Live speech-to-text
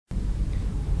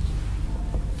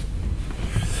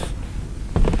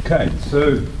Okay,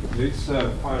 so let's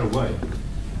fire away.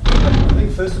 I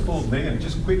think first of all, Megan,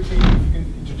 just quickly, if you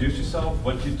can introduce yourself,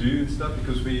 what you do and stuff,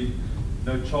 because we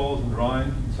know Charles and Ryan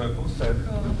and so forth, so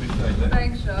cool. appreciate that.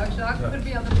 Thanks, Jacques. Jacques put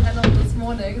me on the panel this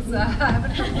morning, so I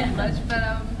haven't heard much.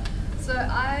 But so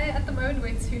I, at the moment,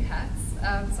 wear two hats.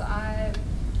 So I,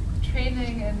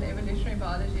 training in evolutionary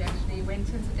biology, actually went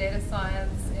into data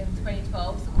science in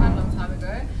 2012, so quite a long time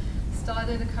ago.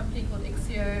 Started a company called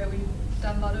MIIA. We've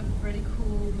done a lot of really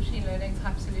cool machine learning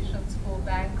type solutions for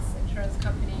banks, insurance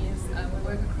companies. We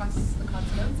work across the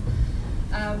continent.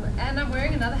 And I'm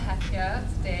wearing another hat here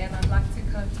today, and I'd like to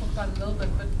kind of talk about it a little bit.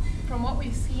 But from what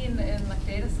we've seen in like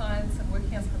data science and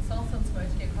working as consultants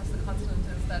mostly across the continent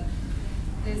is that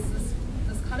there's this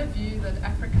kind of view that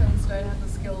Africans don't have the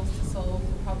skills to solve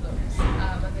the problems.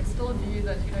 And there's still a view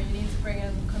that you need to bring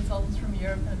in consultants from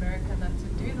Europe and America and that to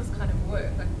do this kind of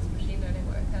work, like this machine learning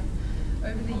work. And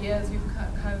over the years, we've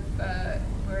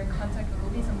we're in contact with all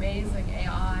these amazing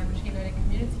AI machine learning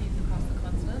communities across the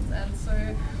continent, and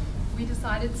so we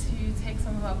decided to take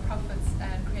some of our profits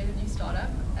and create a new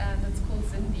startup, and it's called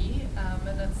Zindi,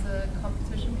 and it's a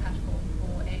competition platform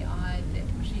for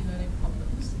AI-led machine learning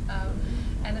problems.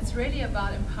 And it's really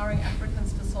about empowering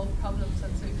Africans to solve problems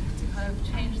and to kind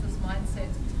of change this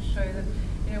mindset to show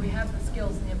that we have the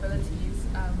skills and the abilities,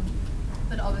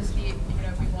 but obviously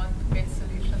we want the best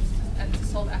solutions and to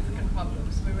solve African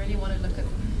problems. We really want to look at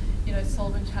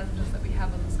solving challenges that we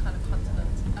have on this kind of continent,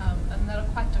 and that are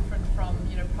quite different from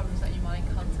problems that you might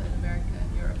encounter in America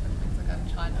and Europe and things like that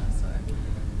in China. So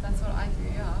that's what I do.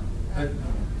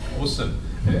 Yeah. Awesome.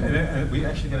 And we're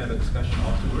actually going to have a discussion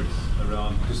afterwards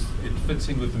around, because it fits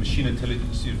in with the Machine Intelligence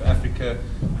Institute of Africa,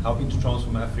 how to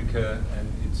transform Africa,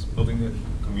 and it's building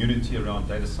a community around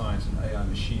data science and AI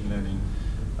machine learning,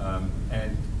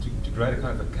 and to create a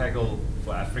kind of a kaggle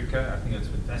for Africa. I think that's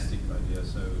a fantastic idea,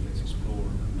 so let's explore.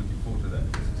 I'm looking forward to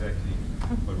that. That's exactly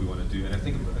what we want to do. And I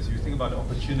think as you think about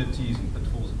opportunities and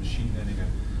pitfalls of machine learning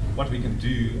and what we can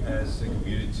do as a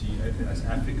community, as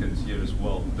Africans here as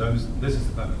well, this is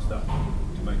the kind of stuff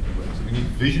to make it work. So we need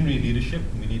visionary leadership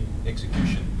and we need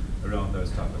execution around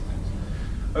those type of things.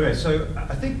 Okay, so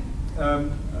I think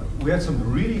we had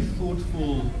some really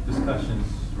thoughtful discussions,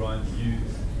 Ryan, you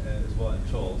as well,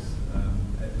 and Charles.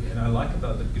 And I like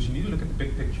about that because you need to look at the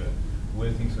big picture, where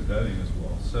things are going as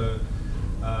well. So,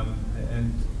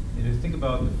 and think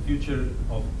about the future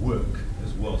of work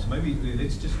as well. So maybe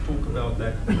let's just talk about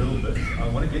that a little bit. I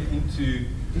want to get into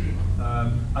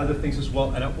other things as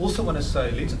well. And I also want to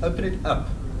say, let's open it up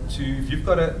to, if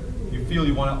you feel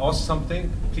you want to ask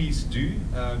something, please do.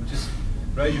 Just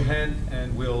raise your hand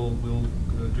and we'll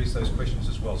address those questions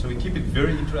as well. So we keep it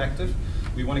very interactive.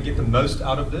 We want to get the most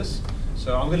out of this.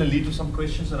 So I'm going to lead with some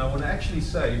questions, and I want to actually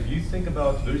say, if you think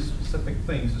about very specific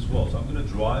things as well, so I'm going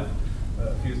to drive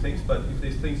a few things, but if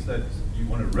there's things that you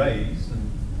want to raise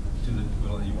and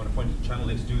you want to point to the channel,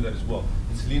 let's do that as well.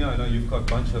 And Selena, I know you've got a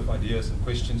bunch of ideas and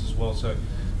questions as well, so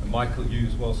Michael, you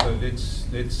as well. So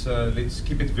let's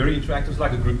keep it very interactive. It's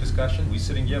like a group discussion. We're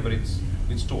sitting here, but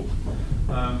let's talk.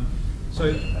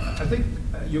 So I think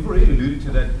you've already alluded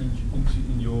to that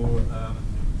in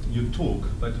your talk,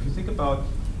 but if you think about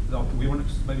we want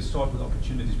to maybe start with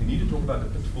opportunities. We need to talk about the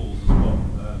pitfalls as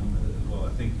well. I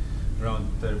think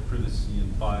around privacy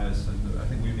and bias, and I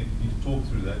think we need to talk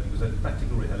through that because that's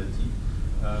practical reality.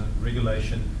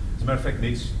 Regulation. As a matter of fact,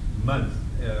 next month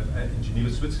in Geneva,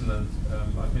 Switzerland,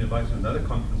 I've been invited to another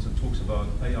conference that talks about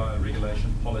AI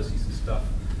regulation policies and stuff,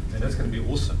 and that's going to be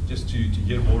awesome just to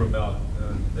hear more about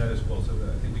that as well. So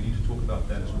I think we need to talk about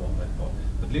that as well, that part.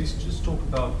 But let's just talk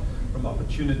about from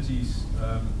opportunities.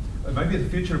 Maybe the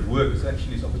future of work is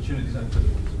actually opportunities and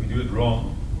pitfalls. If we do it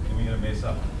wrong, then we're going to mess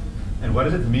up. And what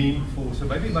does it mean for, so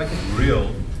maybe make it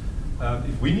real.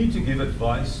 If we need to give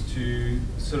advice to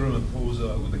Cyril and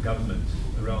Ramaphosa with the government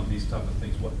around these type of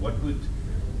things, what would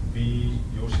be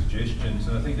your suggestions?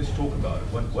 And I think let's talk about it.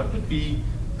 What would be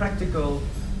practical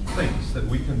things that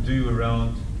we can do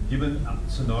around, given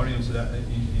scenarios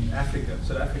in Africa,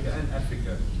 South Africa and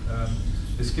Africa,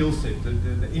 the skill set,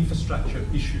 the infrastructure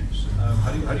issues.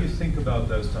 How do you think about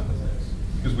those type of things?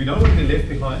 Because we don't want to be left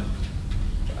behind,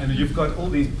 and you've got all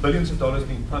these billions of dollars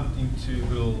being pumped into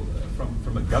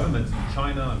from a government in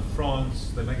China and France.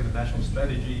 They make it a national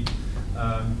strategy,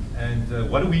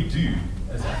 and what do we do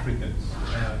as Africans,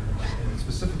 and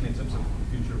specifically in terms of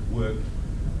the future of work,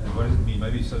 and what does it mean?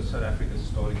 Maybe South Africa is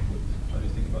starting with. How do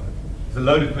you think about it? It's a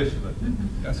loaded question, but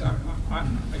yes,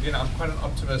 again, I'm quite an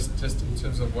optimist just in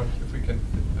terms of what if we can.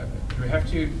 We have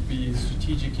to be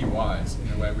strategically wise in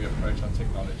the way we approach our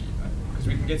technology, because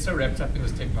we can get so wrapped up in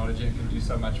this technology and it can do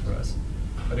so much for us.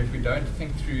 But if we don't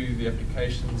think through the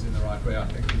applications in the right way, I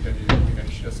think we're going to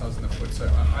shoot ourselves in the foot.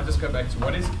 So I just go back to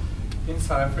what is in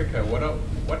South Africa. What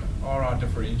are our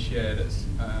differentiators?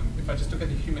 If I just look at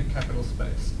the human capital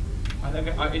space, I think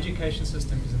our education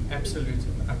system is an absolute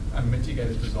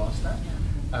unmitigated disaster.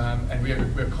 And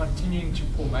we're continuing to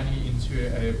pour money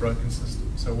into a broken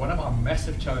system. So one of our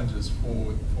massive challenges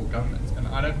for government, and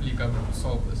I don't believe government will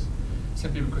solve this,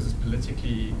 simply because it's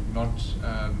politically not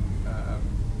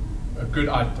a good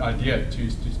idea to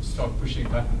start pushing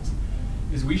buttons,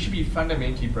 is we should be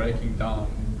fundamentally breaking down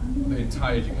the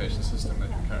entire education system that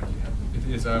we currently have. It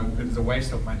is a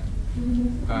waste of money.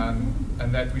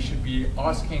 And that we should be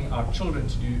asking our children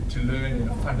to learn in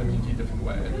a fundamentally different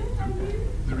way.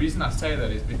 The reason I say that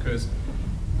is because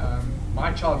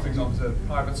my child, for example, is at a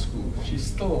private school. She's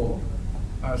still,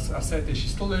 I said this,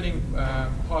 she's still learning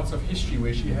parts of history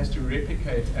where she has to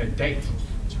replicate a date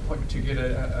to get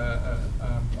a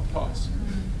pass.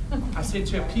 I said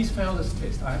to her, please fail this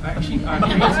test. I actually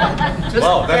just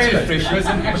wow, that's fail it because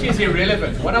it actually is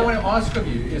irrelevant. What I want to ask of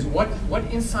you is what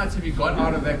insights have you got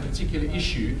out of that particular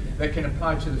issue that can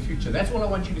apply to the future? That's all I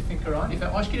want you to think around. If I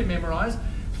ask you to memorize,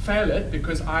 fail it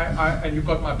because and you've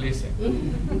got my blessing.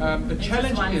 The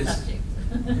challenge is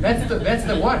that's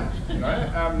the one. You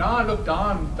know? Now I look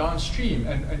downstream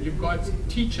and you've got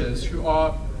teachers who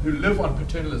live on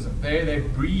paternalism. They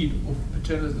breed off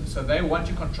paternalism. So they want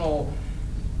to control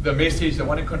the message, they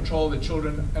want to control the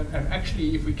children, and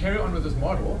actually, if we carry on with this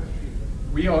model,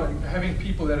 we are having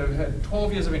people that have had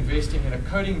 12 years of investing in a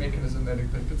coding mechanism that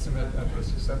puts them at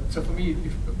risk. So for me,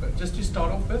 just to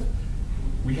start off with,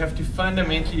 we have to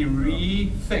fundamentally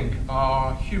rethink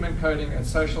our human coding and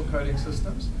social coding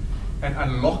systems and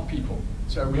unlock people.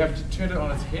 So we have to turn it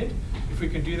on its head. If we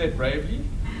can do that bravely,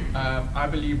 I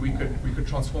believe we could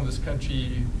transform this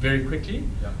country very quickly.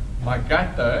 Yeah. My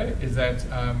gut, though, is that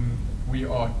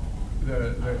the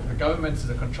government is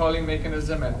a controlling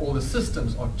mechanism and all the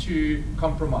systems are too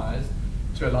compromised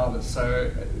to allow this.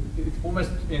 So it almost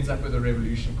ends up with a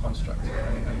revolution construct,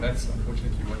 and that's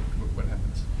unfortunately what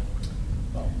happens.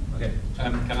 Okay.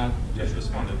 Can I just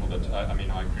respond a little bit? I mean,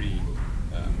 I agree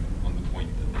on the point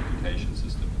that the education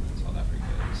system in South Africa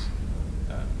is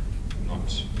not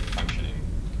functioning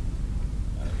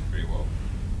very well.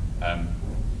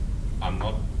 I'm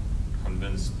not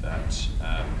convinced that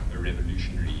a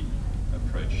revolutionary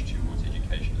approach towards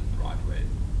education is the right way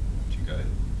to go.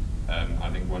 I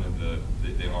think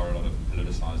there are a lot of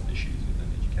politicized issues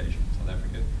within education in South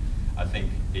Africa. I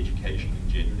think education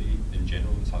in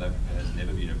general in South Africa has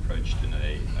never been approached in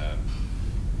a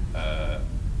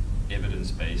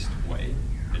evidence-based way.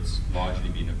 It's largely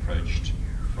been approached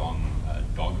from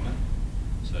dogma.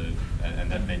 So,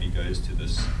 and that maybe goes to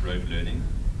this rote learning.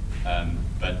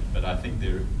 But I think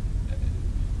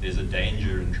there's a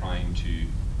danger in trying to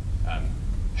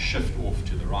shift off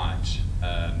to the right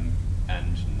and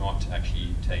not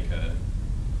actually take a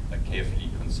carefully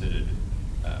considered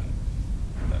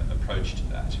approach to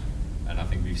that. And I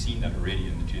think we've seen that already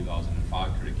in the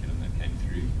 2005 curriculum that came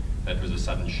through. That was a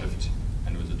sudden shift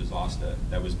and it was a disaster.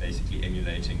 That was basically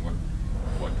emulating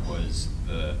what was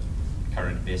the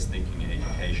current best thinking in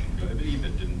education globally,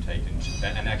 but didn't take into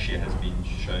that, and actually has been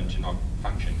shown to not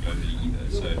function globally either.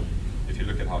 So if you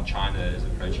look at how China is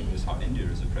approaching this, how India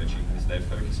is approaching this, they're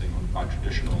focusing on quite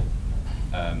traditional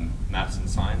maths and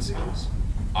science skills.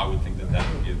 I would think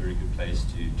that would be a very good place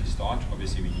to start.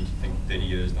 Obviously, we need to think 30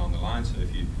 years down the line. So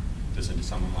if you listen to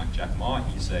someone like Jacques,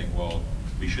 he's saying, well,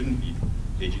 we shouldn't be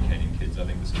educating kids. I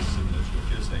think this is similar to what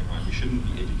you're saying, right? We shouldn't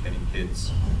be educating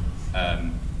kids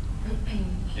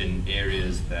in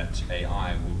areas that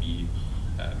AI will be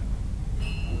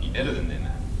better than them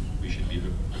at. We should be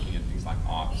looking at things like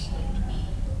arts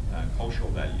and cultural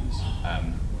values.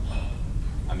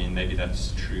 I mean, maybe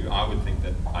that's true. I would think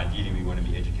that ideally we want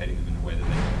to be educating them in a way that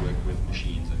they can work with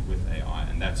machines and with AI,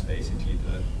 and that's basically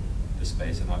the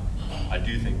space. And I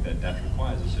do think that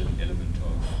requires a certain element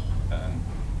of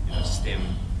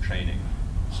STEM training,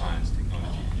 science,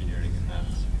 technology, engineering, and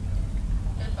maths.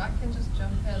 If I can just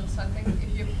jump in, so I think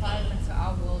if you apply it into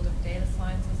our world of data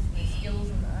scientists and their skills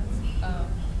and that,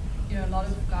 a lot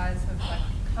of guys have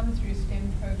come through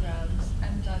STEM programs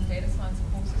and done data science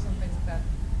courses and things like that.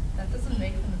 That doesn't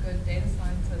make them a good data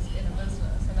scientist in a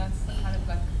business, and that's the kind of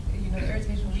the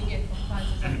irritation we get from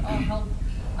clients is oh help,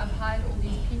 I've hired all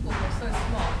these people who are so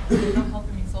smart, they're not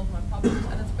helping me solve my problems,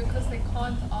 and it's because they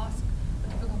can't ask the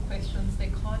difficult questions,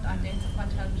 they can't identify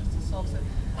challenges to solve. So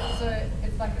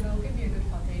it's it'll give you a good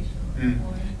foundation.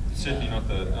 Certainly not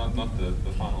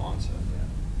the final answer.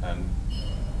 I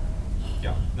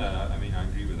mean, I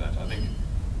agree with that. I think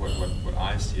what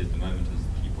I see at the moment is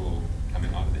people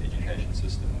coming out of the education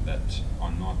system that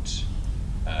are not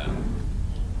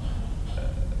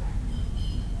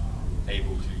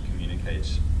able to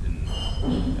communicate in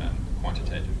a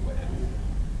quantitative way at all.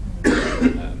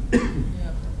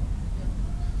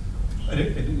 And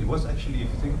it was actually, if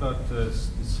you think about the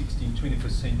 16th,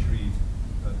 21st century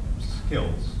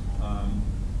skills,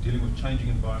 dealing with changing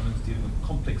environments, dealing with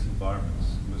complex environments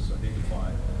was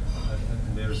identified.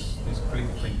 And there's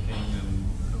critical thinking and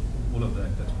all of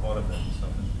that, that's part of that and stuff.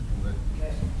 And all that.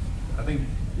 I think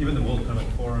even the World Economic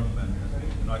Forum and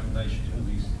the United Nations, all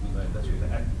these, that's what they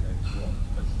advocate as well.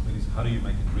 But it is, how do you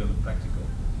make it real and practical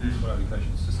for our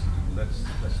education system? Well,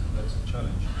 that's a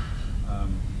challenge.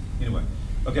 Anyway,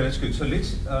 okay, that's good. So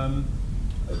let's,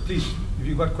 please, if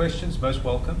you've got questions, most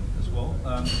welcome as well.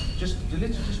 Let's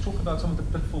just talk about some of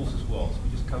the pitfalls as well. So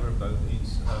we just cover both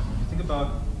ends. If you think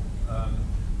about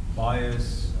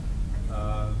bias,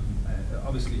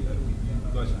 obviously you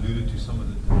guys alluded to some of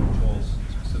the controls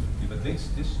specifically, but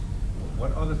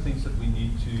what are the things that we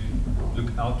need to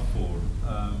look out for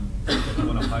that you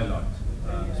want to highlight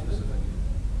specifically?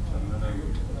 So I don't know,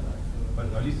 but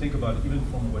how do you think about it, even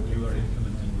from what you are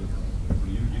implementing with,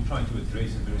 you're trying to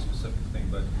address a very specific thing,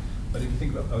 but if you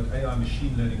think about AI,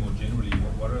 machine learning more generally,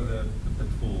 what are the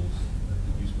pitfalls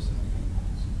that you specifically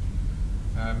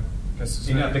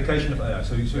see? In the application of AI,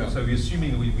 so we're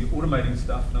assuming we're automating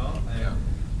stuff now,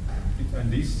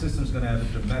 and these systems are going to have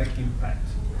a dramatic impact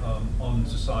on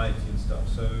society and stuff.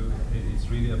 So it's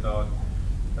really about,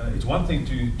 it's one thing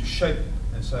to shape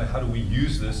and say, how do we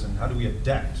use this and how do we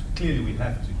adapt? Clearly we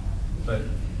have to,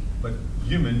 but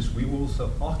humans, we're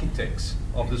also architects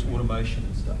of this automation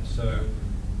and stuff. So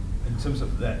in terms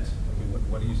of that,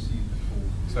 what do you see?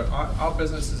 So our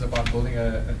business is about building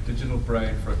a digital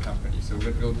brain for a company. So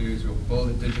what we'll do is we'll build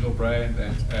a digital brain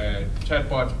that a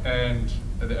chatbot and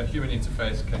a human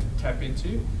interface can tap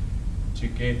into to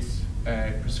get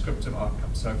a prescriptive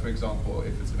outcome. So for example,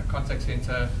 if it's in a contact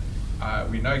center,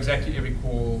 we know exactly every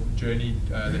call journey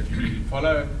that you need to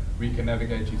follow. We can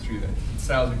navigate you through that. In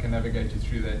sales, we can navigate you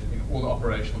through that. In all the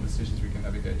operational decisions, we can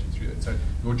navigate you through that. So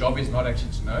your job is not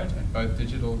actually to know it, and both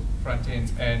digital front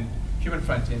ends and human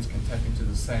front ends can tap into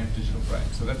the same digital brain.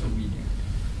 So that's what we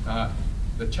do.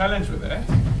 The challenge with that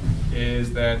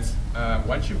is that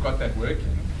once you've got that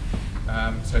working,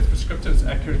 so it's prescriptive, it's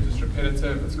accurate, it's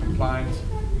repetitive, it's compliant.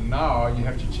 Now you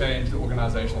have to change the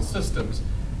organizational systems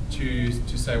to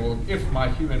say, well, if my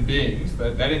human beings,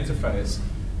 that interface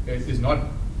is not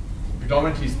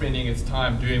predominantly spending its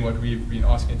time doing what we've been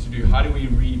asking it to do, how do we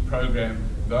reprogram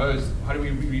those? How do we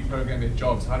reprogram their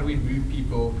jobs? How do we move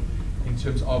people in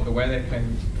terms of the way they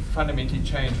can fundamentally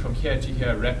change from here to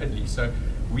here rapidly? So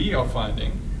we are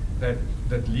finding that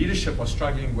leadership are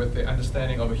struggling with the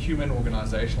understanding of a human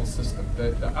organizational system.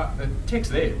 The tech's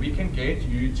there. We can get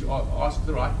you to ask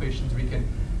the right questions. We can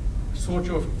sort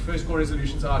your first call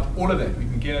resolutions out, all of that. We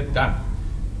can get it done.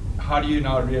 How do you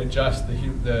now readjust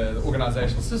the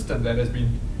organizational system that has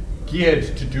been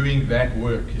geared to doing that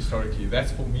work historically?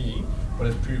 That's, for me, what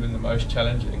has proven the most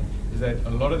challenging, is that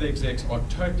a lot of the execs are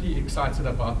totally excited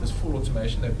about this full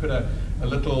automation. They put a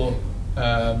little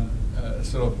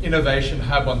sort of innovation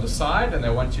hub on the side, and they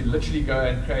want to literally go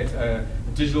and create a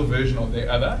digital version of their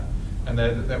other, and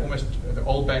they're almost the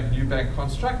old bank, new bank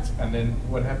construct, and then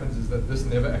what happens is that this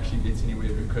never actually gets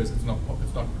anywhere because it's not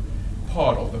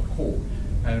part of the core.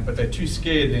 But they're too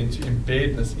scared then to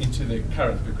embed this into their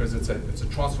current, because it's a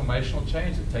transformational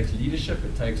change. It takes leadership,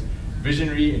 it takes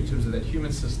visionary in terms of that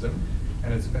human system,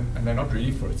 and they're not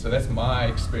ready for it. So that's my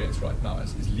experience right now,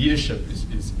 is leadership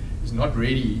is not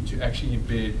ready to actually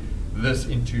embed this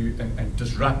into and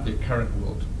disrupt their current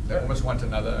world. They almost want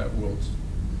another world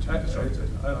to disrupt it.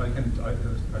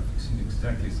 I've seen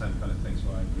exactly the same kind of thing,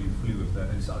 so I agree fully with that.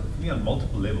 And it's for me on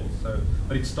multiple levels. So,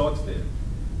 but it starts there.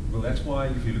 Well, that's why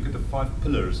if you look at the 5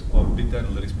 pillars of big data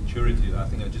analytics maturity, I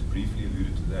think I just briefly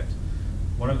alluded to that.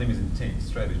 One of them is intent,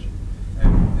 strategy.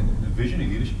 And the visionary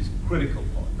leadership is a critical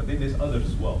part. But then there's others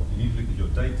as well. You need to look at your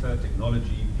data,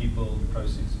 technology, people,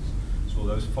 processes. So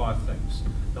those 5 things.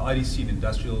 The IDC and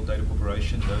Industrial Data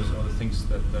Corporation, those are the things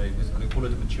that they call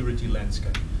it a maturity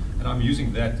landscape. And I'm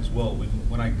using that as well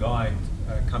when I guide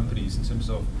companies in terms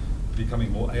of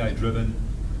becoming more AI-driven,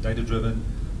 data-driven,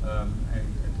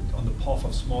 and on the path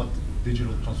of smart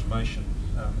digital transformation.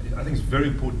 I think it's very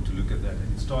important to look at that,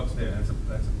 and it starts there. That's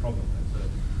a problem.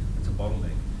 That's a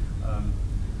bottleneck.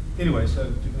 Anyway, so I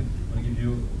want to give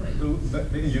you,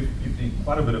 you've done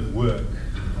quite a bit of work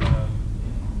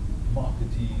in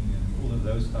marketing and all of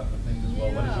those type of things as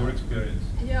well. What is your experience?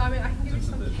 Yeah, I mean, I can give you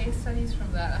some case studies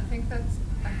from that. I think that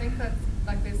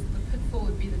like there's the pitfall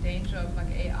would be the danger of like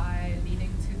AI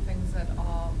leading to things that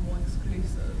are more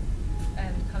exclusive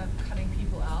and kind of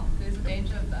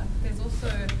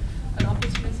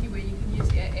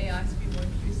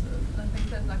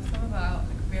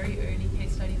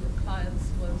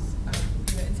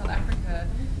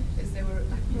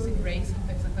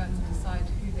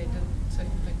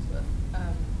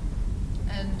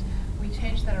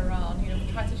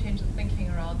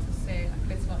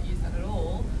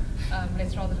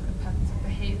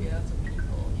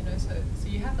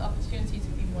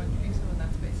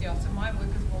yeah, so my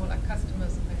work is more like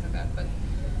customers and things like that, but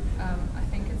I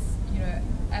think it's,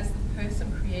 as the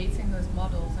person creating those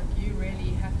models, like you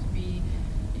really have to be,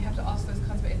 you have to ask those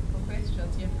kinds of ethical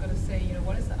questions. You've got to say,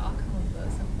 what is the outcome of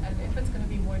this? And if it's going to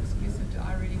be more exclusive, do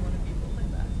I really want to be building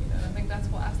that? And I think that's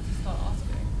for us to start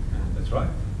asking. That's right.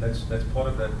 That's part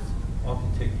of that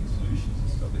architecting solutions and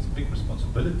stuff. There's a big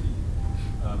responsibility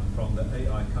from the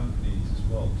AI companies as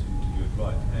well to do it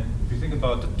right. And if you think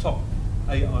about the top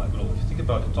AI, well, if you think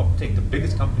about the top tech, the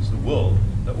biggest companies in the world,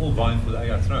 they're all vying for the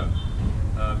AI throne.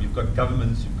 You've got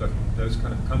governments, you've got those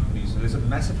kind of companies, so there's a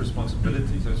massive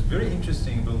responsibility. So it's very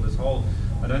interesting, Bill, this whole,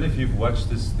 I don't know if you've watched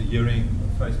the hearing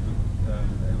on Facebook,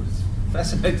 it was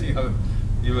fascinating.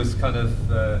 He was kind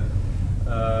of,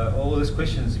 all those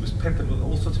questions, he was peppered with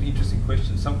all sorts of interesting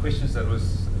questions. Some questions that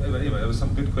was, anyway, there were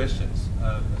some good questions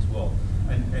as well.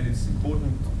 And it's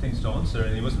important things to answer,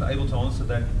 and he wasn't able to answer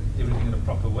that everything in a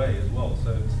proper way as well.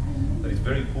 So that is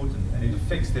very important, and it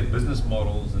affects their business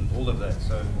models and all of that.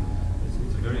 So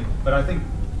it's a very, but I think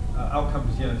our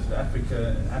companies here in South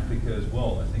Africa and Africa as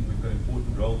well, I think we've got an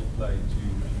important role to play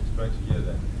it's great to hear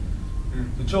that.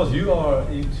 So Charles, you are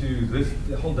into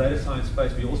the whole data science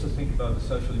space, but you also think about the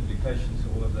social implications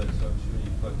of all of that, so I'm sure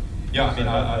you've got... Yeah,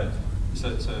 I mean,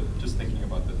 so just thinking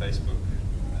about the Facebook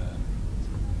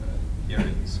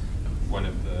hearings, one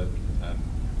of the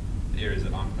areas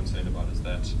that I'm concerned about is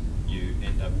that you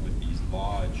end up with these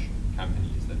large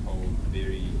companies that hold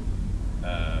very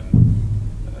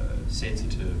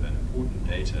sensitive and important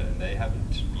data, and they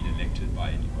haven't been elected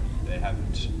by anybody. They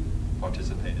haven't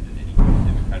participated in any kind of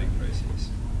democratic process.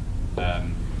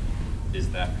 Is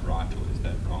that right or is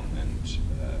that wrong? And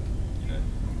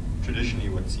traditionally,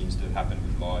 what seems to have happened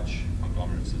with large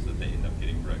conglomerates is that they end up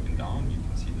getting broken down. You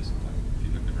can see this if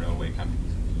you look at railway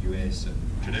companies in the US, and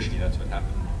traditionally that's what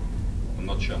happened. I'm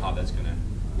not sure how that's going to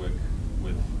work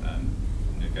with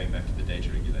going back to the data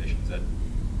regulations.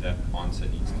 That answer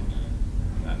needs to be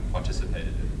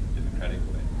participated in a democratic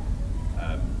way.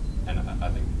 And I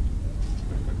think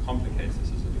what complicates this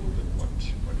is a little bit what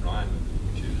Ryan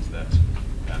alluded to, is that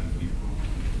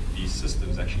these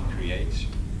systems actually create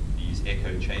these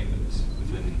echo chambers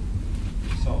within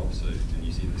themselves. So, and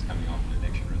you see this coming out in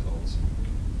election results.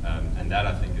 And that,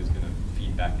 I think, is going to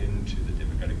feed back into the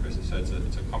democratic process. So it's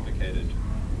a complicated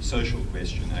social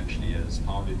question, actually, as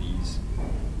how does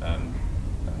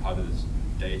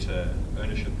data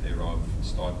ownership thereof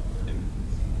start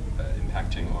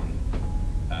impacting on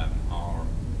our,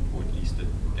 or at least the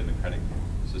democratic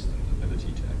system's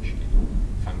ability to actually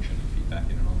function and feed back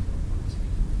in and on.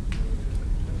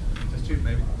 Just to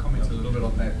maybe comment a little bit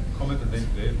on that. Comment and then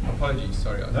there. Apologies,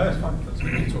 sorry. No, it's fine.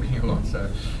 I'm talking a lot. So,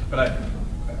 but I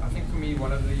think for me,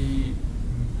 one of the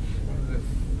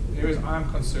areas I'm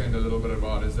concerned a little bit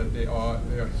about is that there are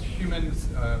human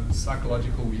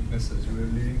psychological weaknesses. We were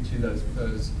alluding to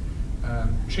those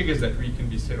triggers that we can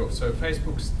be set off. So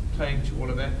Facebook's playing to all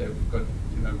of that. They've got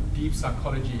deep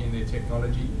psychology in their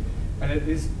technology, and it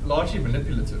is largely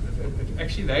manipulative.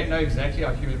 Actually, they know exactly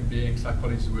how human being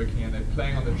psychology is working, and they're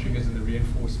playing on the triggers and the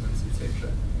reinforcements,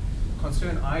 etc. The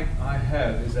concern I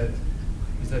have is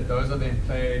that those are then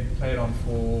played on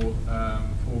for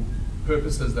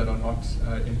purposes that are not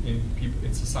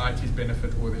in society's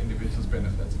benefit or the individual's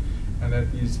benefit, and that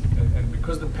and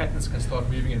because the patterns can start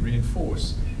moving and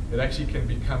reinforce, it actually can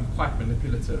become quite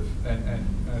manipulative, and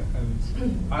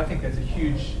I think that's a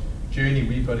huge journey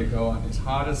we've got to go on. Is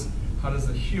how does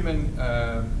the human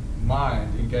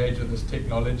mind engage with this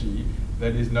technology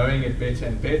that is knowing it better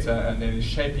and better, and then is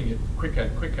shaping it quicker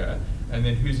and quicker, and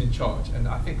then who's in charge? And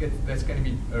I think that's going to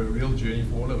be a real journey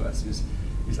for all of us. Is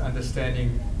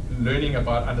learning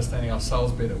about understanding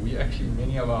ourselves better. We actually,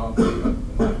 many of our,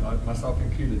 myself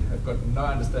included, have got no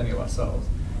understanding of ourselves.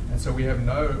 And so we have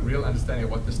no real understanding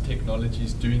of what this technology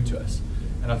is doing to us.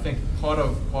 And I think part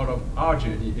of our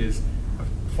journey is a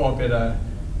far better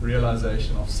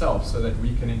realization of self, so that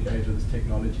we can engage with this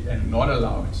technology and not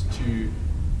allow it to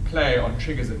play on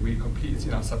triggers that we completely, it's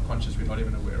in our subconscious, we're not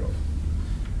even aware of.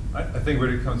 I think where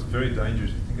it becomes very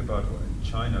dangerous, you think about in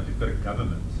China, if you've got a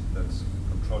government that's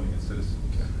controlling its citizens.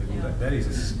 Yeah. That is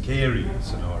a scary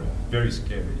scenario, very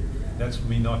scary. That's for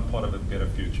me not part of a better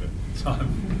future. So I'm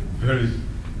very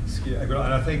scared.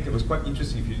 And I think it was quite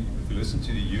interesting if you listen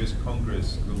to the US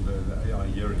Congress, the AI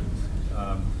hearings,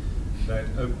 that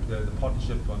the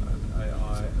partnership on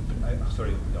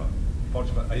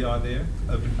partnership on AI there.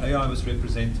 OpenAI was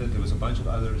represented. There was a bunch of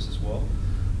others as well.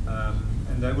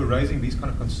 And they were raising these kind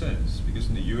of concerns, because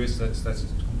in the US that's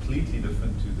completely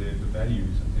different to the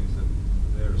values and things that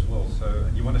are there as well. So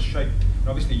you want to shape, and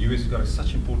obviously the US has got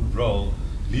such an important role,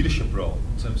 leadership role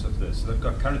in terms of this. So they've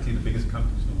got currently the biggest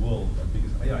companies in the world, the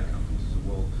biggest AI AI companies as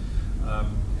well.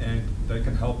 And they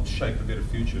can help shape a better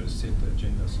future, set the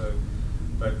agenda. So,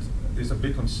 but there's a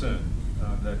big concern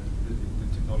that the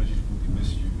technologies will be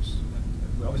misused.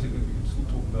 And obviously, we can still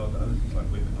talk about other things like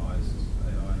weaponized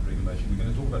AI and regulation. We're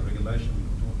going to talk about regulation,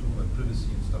 we're going to talk about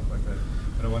privacy and stuff like that.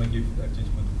 But I want to give that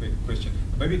gentleman a quick question.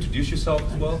 Maybe introduce yourself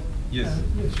as well. Yes.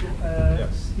 Yes, sure.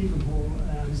 Stephen Hall.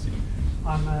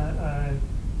 I'm a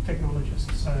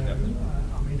technologist, so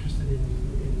I'm interested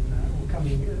in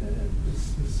coming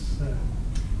this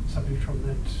subject from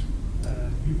that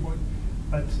viewpoint.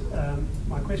 But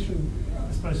my question,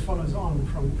 I suppose, follows on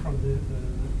from the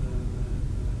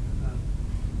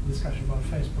discussion about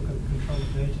Facebook and control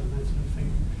of data and that sort of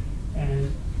thing.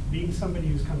 And being somebody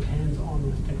who's kind of hands-on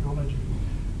with technology,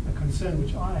 a concern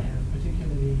which I have,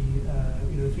 particularly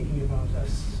thinking about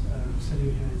us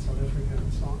sitting here in South Africa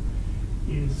and so on,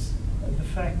 is the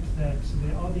fact that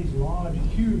there are these large,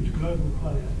 huge global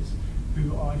players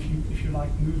who are, if you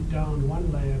like, moved down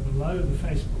one layer below the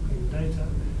Facebook and the data,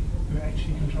 who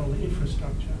actually control the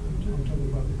infrastructure. I'm talking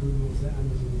about the Googles, the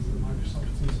Amazons, the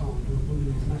Microsofts, and so on, who are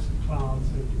building these massive clouds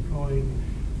and deploying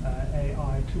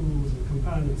AI tools and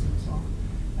components and so on.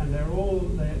 And they're all,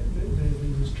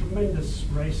 there's this tremendous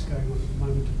race going on at the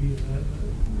moment to be the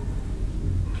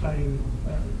claim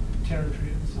territory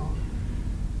and so on.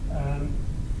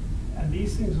 And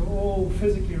these things are all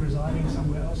physically residing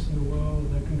somewhere else in the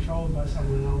world. They're controlled by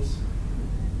someone else.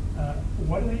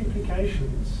 What are the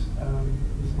implications?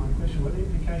 This is my question. What are the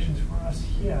implications for us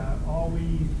here? Are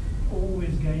we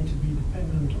always going to be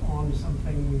dependent on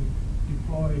something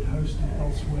deployed, hosted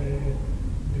elsewhere,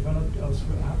 developed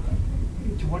elsewhere?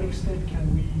 To what extent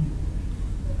can we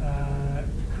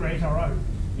create our own?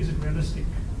 Is it realistic?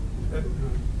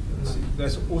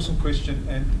 That's an awesome question,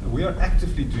 and we are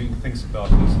actively doing things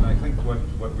about this. And I think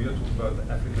what we are talking about,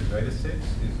 the Africa data sets,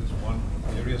 is one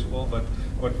area as well. But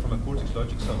from a Cortex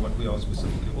Logic side, what we are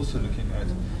specifically also looking at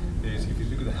is, if you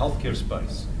look at the healthcare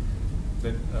space,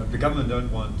 that the government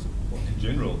don't want, in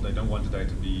general, they don't want the data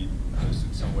to be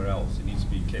hosted somewhere else. It needs to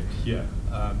be kept here.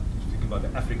 Thinking about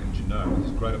the African genome,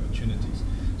 there's great opportunities.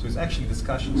 So it's actually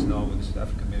discussions now with the South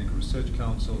African Medical Research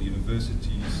Council,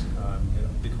 universities,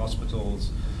 big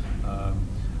hospitals,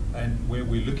 and where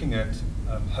we're looking at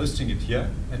hosting it here.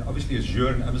 And obviously Azure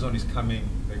and Amazon is coming.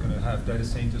 They're going to have data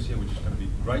centers here, which is going to be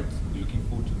great. We're looking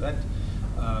forward to that.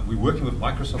 We're working with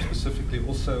Microsoft specifically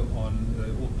also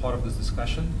on all part of this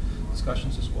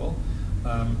discussions as well.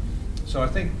 So I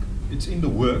think it's in the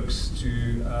works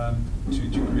to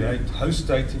create host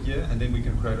data here, and then we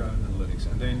can create our own analytics.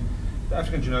 And then the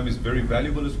African genome is very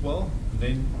valuable as well. And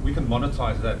then we can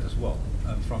monetize that as well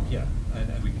from here,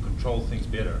 and we can control things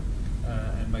better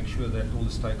and make sure that all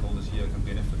the stakeholders here can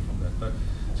benefit from that. But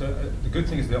so the good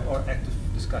thing is there are active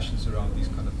discussions around these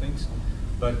kind of things.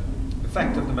 But the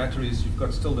fact of the matter is, you've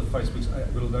got still the Facebooks.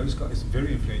 Well, those guys are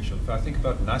very influential. If I think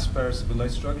about NASPARs, will they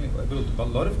struggling? A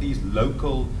lot of these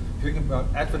local. Think about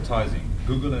advertising.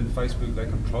 Google and Facebook, they're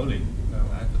controlling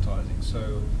advertising.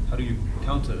 So how do you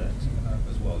counter that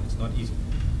as well? It's not easy.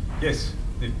 Yes,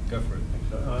 Nick, go for it.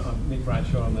 I'm Nick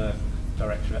Bradshaw. I'm the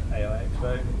director at AI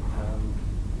Expo.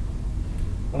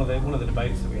 One of the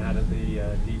debates that we had at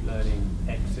the Deep Learning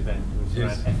X event was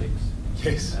around ethics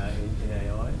in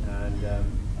AI, and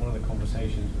one of the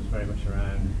conversations was very much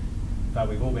around that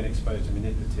we've all been exposed to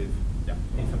manipulative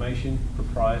information,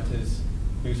 proprietors,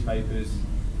 newspapers.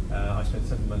 I spent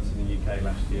 7 months in the UK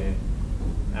last year,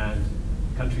 and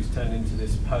the country's turned into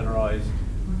this polarised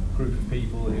group of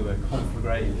people who are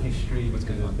conflagrating history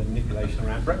because of the manipulation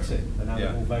around Brexit, and now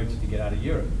they've all voted to get out of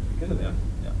Europe because of it.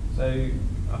 So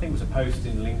I think it was a post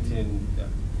in LinkedIn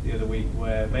the other week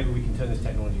where maybe we can turn this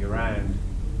technology around,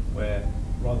 where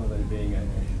rather than being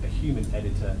a human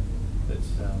editor that's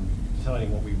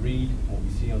deciding what we read, what we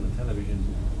see on the television,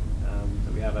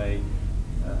 that we have an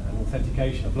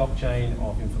authentication, a blockchain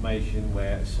of information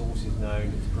where a source is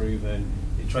known, it's proven,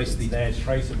 it's there, it's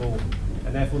traceable,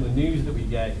 and therefore the news that we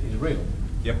get is real.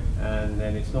 Yep. And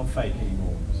then it's not fake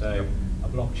anymore. So a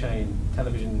blockchain,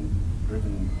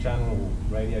 television-driven channel,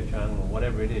 or radio channel, or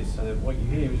whatever it is, so that what you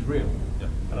hear is real. Yep.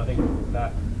 And I think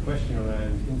that question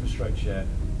around infrastructure,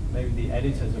 maybe the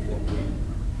editors of what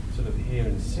we sort of hear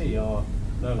and see are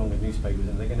no longer newspapers,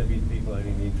 and they're going to be the people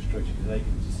owning the infrastructure because they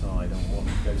can decide on what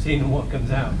goes in and what comes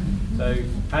out. So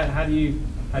how do you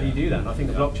do that? And I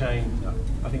think the blockchain,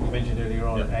 I think you mentioned earlier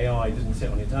on, AI doesn't sit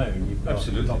on its own. You've got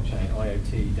blockchain,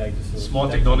 IoT, data source,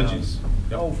 smart technologies.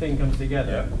 The whole thing comes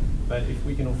together. But if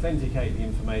we can authenticate the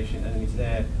information and then it's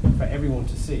there for everyone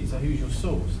to see, so who's your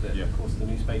source? That of course the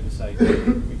newspapers say,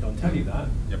 we can't tell you that.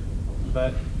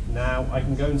 But now I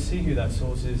can go and see who that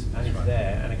source is, and it's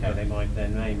there, and okay, their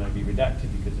name might be redacted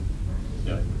because of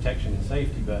protection and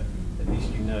safety, but at least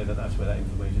you know that that's where that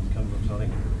information's come from. So I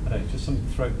think, I don't know, just something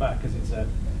to throw back, because it's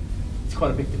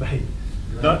quite a big debate.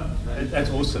 No, that's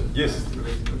awesome. Yes.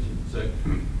 So,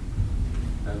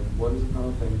 what does the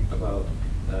panel think about,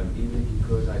 even if you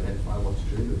could identify what's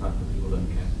true, the fact that people don't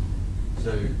care?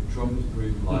 So, Trump has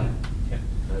proven liar. Yeah.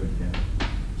 Don't care.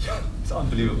 It's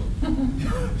unbelievable.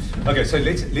 Okay, so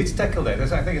let's tackle that.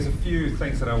 I think there's a few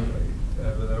things that I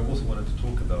also wanted to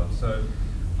talk about. So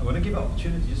I want to give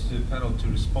opportunities to the panel to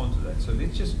respond to that. So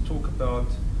let's just talk about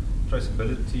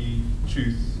traceability,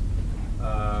 truth,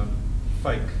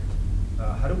 fake.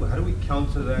 How do we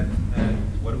counter that, and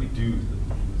what do we do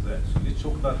with that? So let's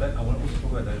talk about that. I want to also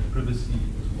talk about data privacy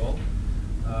as well.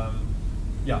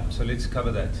 Yeah, so let's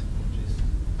cover that.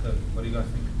 So what do you guys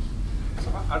think? So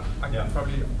I can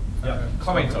probably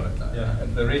comment on it.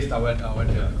 And the rest I won't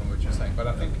hear from what you're saying. But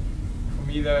I think for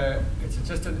me, it's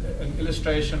just an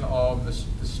illustration of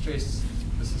the stress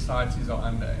the societies are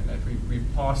under, and that we've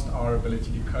passed our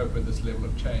ability to cope with this level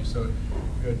of change. So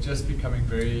we are just becoming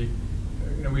very,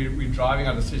 we're driving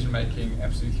our decision making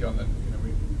absolutely on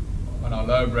on our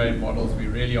low brain models. We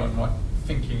really are not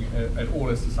thinking at all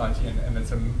as society, and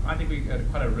it's I think we're at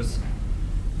quite a risk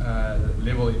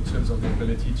level in terms of the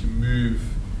ability to move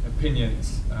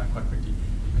opinions quite quickly.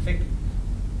 I think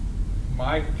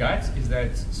my gut is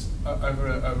that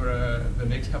over the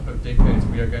next couple of decades,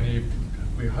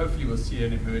 we hopefully will see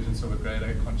an emergence of a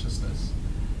greater consciousness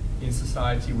in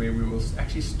society, where we will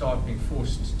actually start being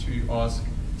forced to ask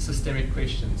systemic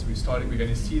questions. We're going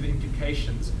to see the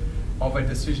implications of a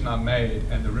decision I made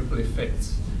and the ripple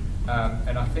effects.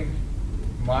 And I think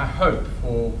my hope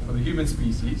for the human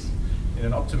species in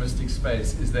an optimistic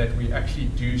space is that we actually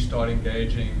do start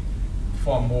engaging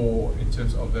far more in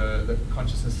terms of the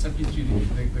consciousness, simply through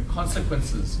the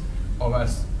consequences of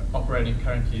us operating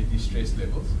currently at these stress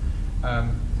levels.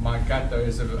 My gut, though,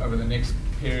 is over the next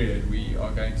period we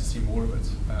are going to see more of it.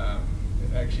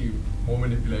 Actually, more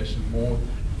manipulation, more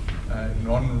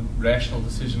non-rational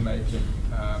decision making,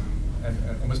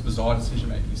 and almost bizarre decision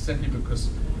making, simply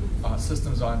because our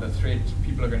systems are under threat.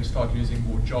 People are going to start losing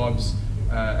more jobs.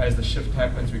 As the shift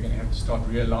happens, we're going to have to start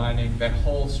realigning. That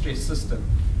whole stress system,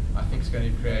 I think, is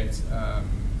going to create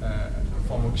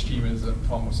far more extremism,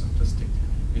 far more simplistic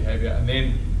behavior. And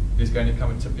then there's going to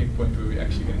come a tipping point where we're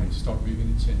actually going to have to start moving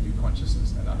into a new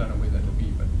consciousness. And I don't know where that'll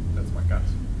be, but that's my gut.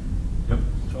 Yep,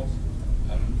 Charles?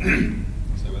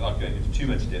 So without going into too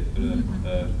much depth,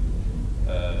 but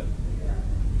a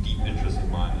deep interest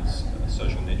of mine is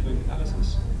social network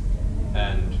analysis.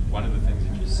 And one of the things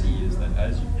that you see is that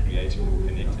as you create a more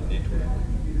connected network,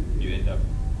 you end up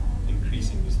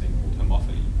increasing this thing called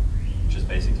homophily, which is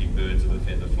basically birds of a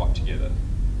feather flock together.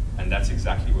 And that's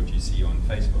exactly what you see on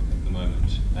Facebook at the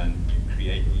moment. And you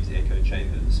create these echo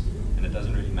chambers, and it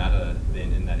doesn't really matter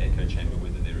then in that echo chamber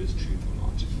whether there is truth or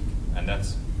not. And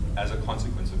that's as a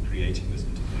consequence of creating this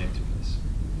interconnectedness.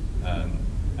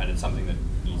 And it's something that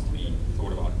needs to be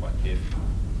thought about quite carefully.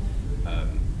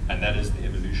 And that is the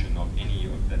evolution of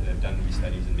that they've done these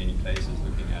studies in many places,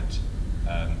 looking at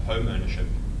home ownership,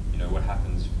 what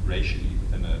happens racially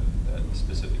within a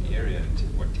specific area, and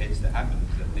what tends to happen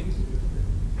is that things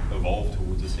evolve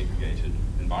towards a segregated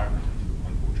environment,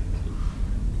 unfortunately.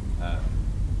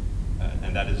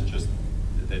 And that is just,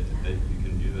 that you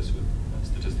can do this with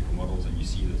statistical models, and you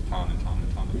see this time and time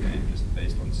and time again, just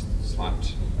based on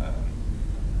slight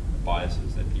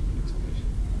biases that people exhibit.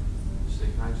 So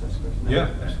can I just ask a question?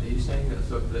 Yeah. Are you saying that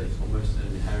it's almost an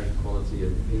inherent quality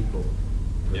of people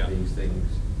with these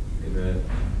things, and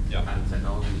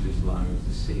technology is just allowing us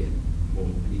to see it more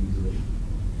easily?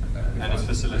 And it's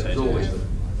facilitated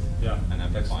and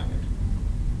amplifying it.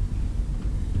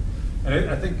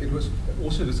 And I think it was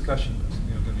also a discussion,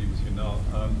 going to be with you now,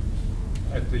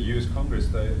 at the US Congress.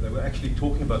 They were actually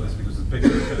talking about this because the big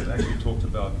picture actually talked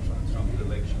about Trump's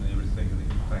election and everything, and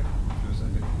the impact.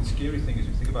 And the scary thing is,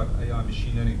 you think about AI,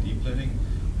 machine learning, deep learning,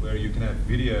 where you can have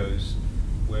videos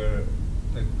where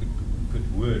they could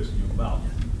put words in your mouth,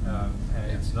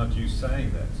 and it's not you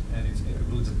saying that, and it's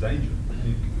a danger,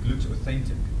 and it looks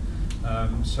authentic.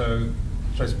 So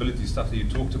traceability stuff that you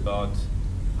talked about,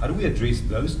 how do we address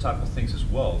those type of things as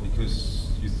well? Because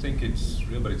you think it's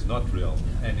real, but it's not real,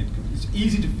 and it's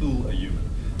easy to fool a human,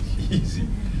 easy.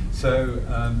 So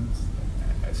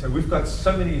so we've got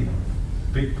so many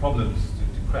big problems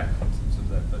to crack in terms of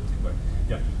that. But anyway,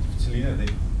 yeah, Selena, then.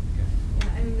 Yeah,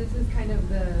 I mean, this is kind of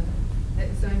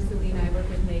so I'm Selena, I work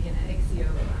with Megan at Ixio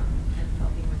and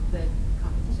helping with the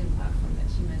competition platform that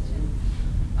she mentioned.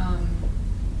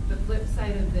 The flip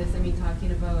side of this, I mean,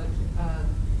 talking about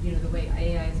you know, the way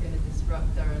AI is going to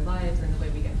disrupt our lives and the way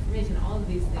we get information, all of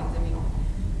these things. I mean,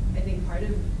 I think part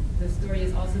of the story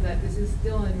is also that this is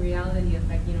still in reality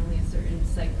affecting only a certain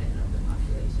segment of the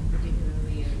population,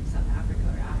 particularly in South Africa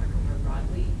or Africa more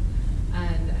broadly.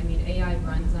 And I mean, AI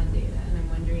runs on data, and I'm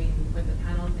wondering what the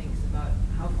panel thinks about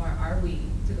how far are we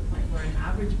to the point where an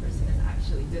average person is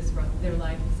actually their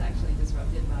life is actually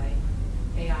disrupted by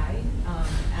AI,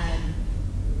 and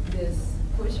this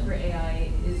push for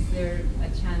AI, is there a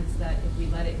chance that if we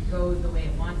let it go the way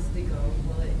it wants to go,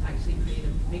 will it actually create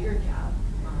a bigger gap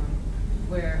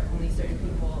where only certain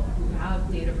people who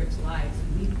have data-rich lives,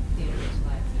 who lead data-rich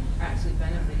lives, are actually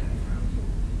benefiting from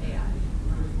AI?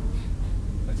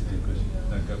 That's a good question.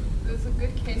 No, go. There's a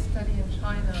good case study in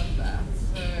China of that.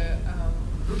 So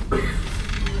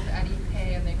with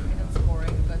Alipay and their credit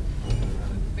scoring, but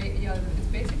yeah, it's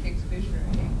basically exclusionary.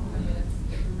 I mean, it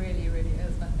really, really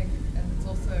is. And I think, and it's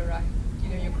also right. You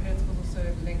know, your credit score is also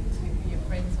linked to who you're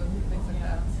friends with and things like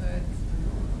that. So it's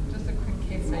just a quick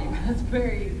case study, but it's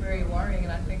very, very worrying.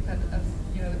 And I think that as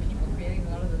you know, the people creating a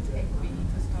lot of the tech, we need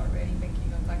to start really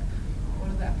thinking of like, what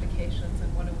are the applications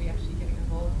and what are we actually getting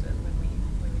involved in when we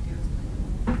do this.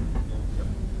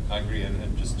 I agree,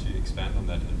 and just to expand on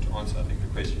that and to answer, I think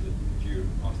the question that you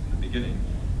asked in the beginning,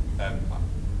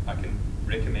 I can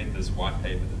recommend this white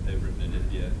paper that they've written in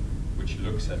India, which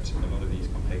looks at a lot of these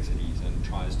complexities and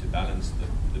tries to balance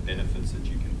the benefits that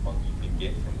you can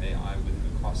get from AI with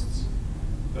the costs,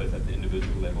 both at the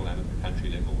individual level and at the country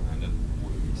level, and at all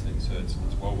of these things. So it's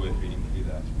well worth reading through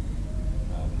that.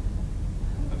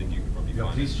 I think you could probably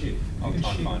find please it. share. I'll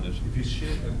try and find it. If you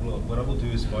share, well, what I will do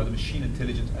is via the Machine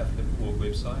Intelligence Africa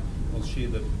website, I'll share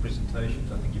the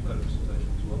presentations. I think you've got a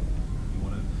presentation as well. If you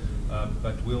want to,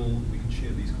 but we can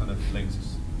share these kind of links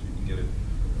so you can get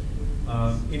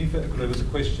it. There was a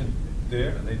question there,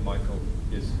 and then Michael.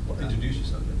 Yes. Introduce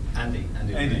yourself. Andy.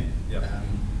 Andy. Yeah.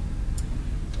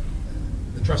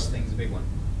 The trust thing is a big one.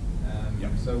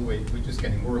 So we're just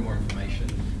getting more and more information.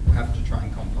 We have to try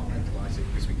and compartmentalize it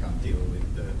because we can't deal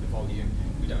with the volume.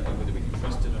 We don't know whether we can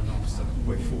trust it or not, so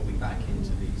we're falling back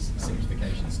into these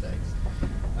simplification states.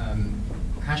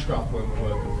 Hashgraph won't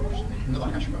work, unfortunately.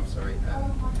 Not hashgraph, sorry.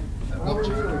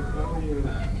 Blockchain.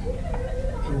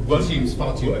 It consumes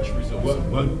far too much resource.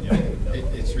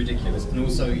 It's ridiculous. And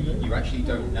also, you actually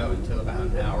don't know until about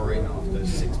an hour in after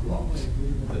 6 blocks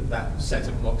that set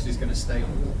of blocks is going to stay on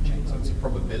the blockchain. So it's a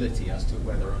probability as to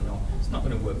whether or not it's not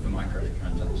going to work for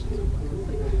microtransactions.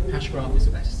 Hashgraph is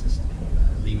a better system.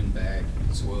 Lehman-Berg,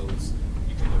 Swirls,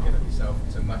 you can look at it yourself.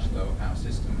 It's a much lower power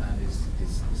system and is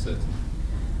certain.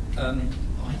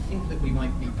 I think that we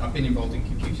might be, I've been involved in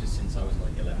computers since I was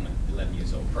like 11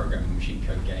 years old, programming machine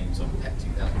code games on PET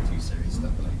 2002 series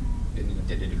stuff, and I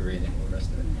did a degree in it and all the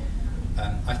rest of it.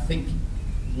 I think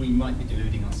we might be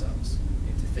deluding ourselves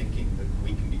into thinking that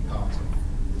we can be part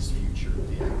of this future of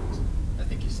the AI. I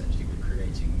think essentially we're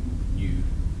creating new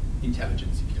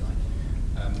intelligence, if you like.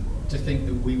 To think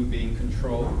that we would be in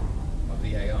control of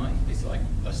the AI is like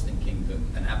us thinking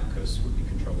that an abacus would be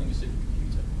controlling a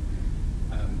supercomputer.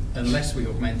 Unless we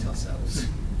augment ourselves.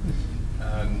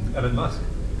 Elon Musk.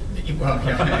 Well,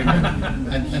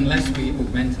 yeah, unless we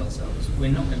augment ourselves,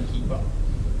 we're not going to keep up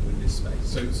with this space.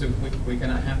 So we're going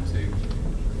to have to,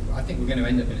 I think we're going to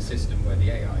end up in a system where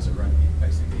the AIs are running it,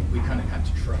 basically. We kind of have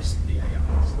to trust the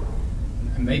AIs.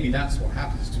 And maybe that's what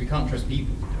happens, because we can't trust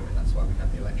people to do it. That's why we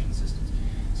have the election systems.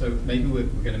 So maybe we're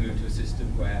going to move to a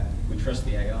system where we trust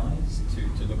the AIs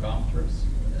to look after us,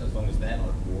 as long as they're not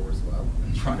at war as well,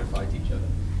 and trying to fight each other.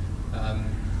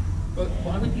 But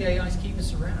why would the AIs keep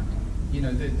us around? You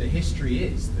know, the history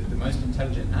is that the most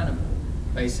intelligent animal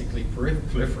basically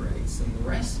proliferates and the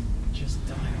rest just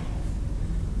die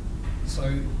off.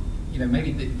 So, you know,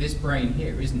 maybe this brain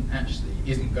here isn't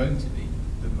going to be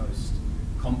the most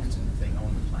competent thing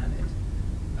on the planet.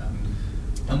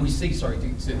 And we see,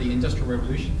 to the Industrial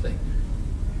Revolution thing,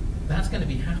 that's going to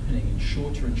be happening in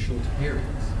shorter and shorter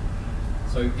periods.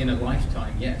 So in a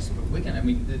lifetime, yes, but we're going to, I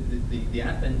mean, the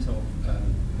advent of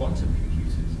quantum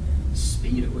computers, the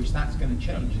speed at which that's going to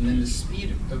change, and then the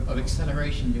speed of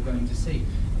acceleration you're going to see,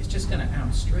 it's just going to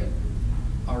outstrip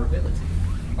our ability.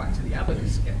 Back to the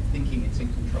abacus again, thinking it's in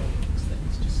control of these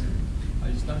things.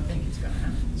 I just don't think it's going to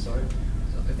happen. So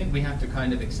I think we have to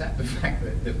kind of accept the fact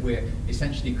that we're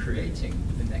essentially creating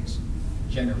the next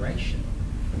generation.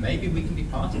 Maybe we can be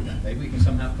part of that. Maybe we can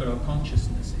somehow put our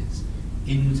consciousnesses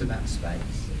into that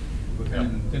space. We're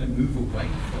going to move away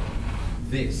from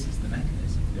this as the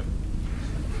mechanism. Yep.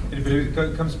 And if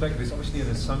it comes back, there's obviously an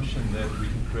assumption that we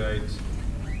can create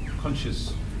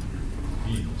conscious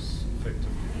beings, effectively.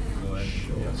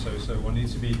 know, and so one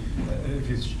needs to be.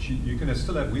 You can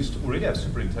still have. We already have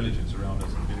super intelligence around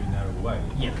us in a very narrow way.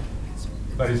 Yeah.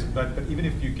 But even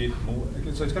if you get more,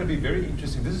 so it's going to be very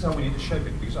interesting. This is how we need to shape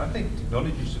it, because I think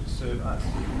technology should serve us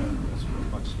as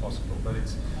much as possible. But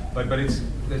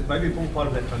there's maybe all part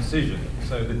of that transition.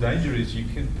 So the danger is you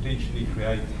can potentially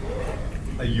create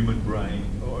a human brain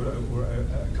or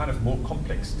a kind of more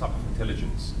complex type of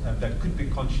intelligence that could be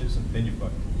conscious, and then you've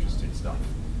got interesting stuff.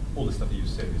 All the stuff that you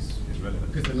said is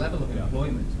relevant. Because the level of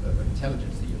employment of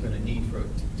intelligence that you're going to need for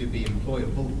it to be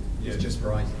employable is just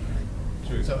rising.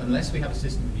 True. So unless we have a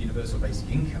system of universal basic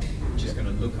income, which is going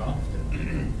to look after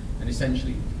and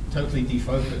essentially totally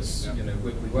defocus,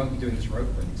 we won't be doing this rope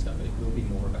burning stuff, but it will be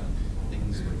more about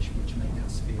things which make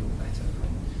us feel better.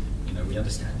 And, we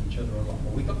understand each other a lot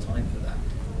more. We've got time for that.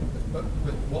 But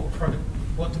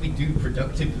what do we do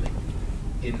productively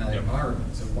in that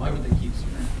environment? So why would they keep us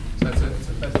around? So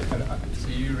so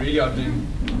you really are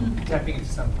tapping into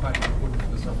some quite important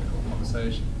philosophical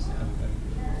conversations,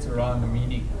 and it's around the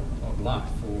meaning of life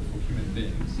for human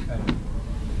beings. And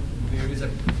there is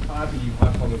I believe,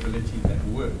 high probability that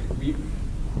work. We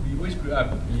always grew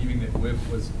up believing that work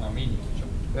was our meaning.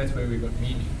 That's where we got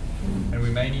meaning. And we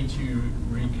may need to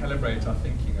recalibrate our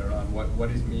thinking around what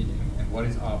is meaning and what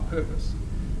is our purpose.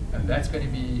 And that's going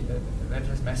to be, that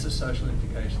has massive social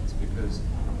implications, because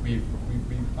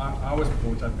I was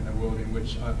brought up in a world in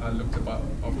which I looked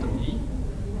after me,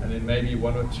 and then maybe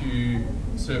one or two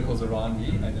circles around me,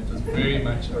 and it was very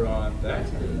much around that.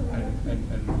 And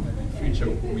in future,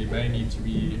 we may need to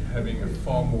be having a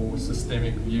far more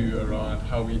systemic view around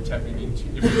how we're tapping into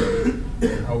everything,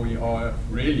 and how we are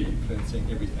really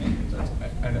influencing everything.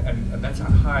 And that's a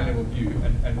high level view,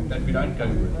 and that we don't go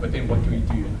with. But then what do we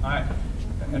do?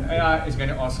 And AI is going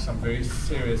to ask some very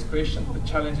serious questions. The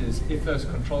challenge is, if those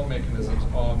control mechanisms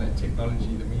are the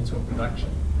technology, the means of production,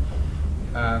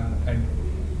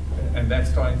 and that's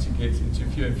starting to get into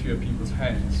fewer and fewer people's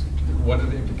hands, what are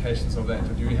the implications of that?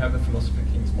 Or do we have the philosopher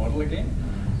King's model again?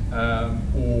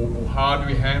 Or how do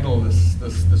we handle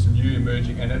this new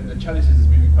emerging? And the challenge is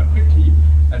moving quite quickly,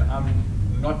 and I'm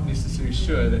not necessarily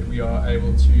sure that we are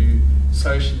able to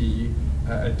socially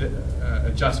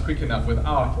adjust quick enough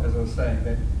without, as I was saying,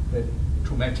 that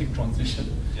traumatic transition,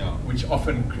 which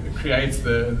often creates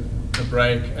the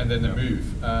break and then the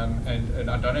move. And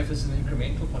I don't know if this is an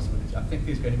incremental possibility. I think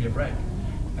there's going to be a break,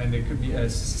 and there could be a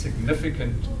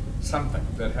significant something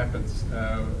that happens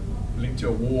linked to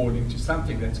a war, linked to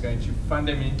something that's going to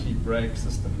fundamentally break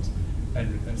systems,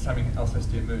 and something else has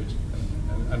to emerge.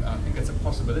 And I think it's a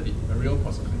possibility, a real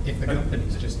possibility. If the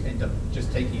companies just end up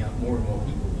just taking out more and more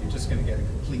people, you're just going to get a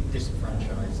complete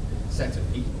disenfranchised set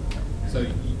of people. So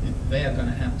they are going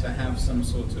to have some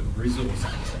sort of resource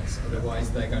access.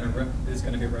 Otherwise, there's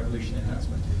going to be a revolution in that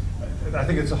aspect. I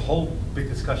think it's a whole big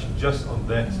discussion just on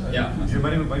that. You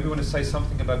maybe want to say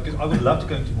something about, because I would love to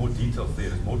go into more details there.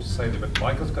 There's more to say there, but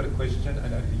Michael's got a question,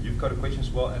 and you've got a question as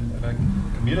well. And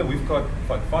Camilla, we've got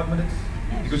 5 minutes.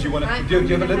 Because you want to, do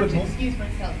you have a little bit more? Excuse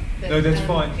myself. No, that's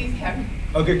fine. Please carry.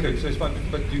 Okay, good. So it's fine.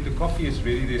 But the coffee is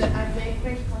ready. There's I've made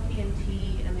fresh coffee and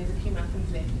tea, and there's a few muffins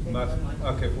left.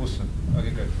 Okay, awesome.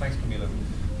 Okay, good. Thanks, Camilla.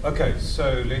 Okay,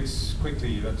 so let's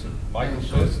quickly. That's Michael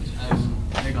first.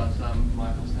 Hey guys,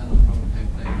 Michael Stanley from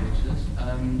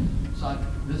Pitfalls. So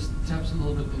this taps a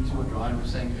little bit into what Ryan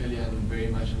was saying earlier, and very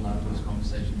much in line with this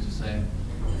conversation, to say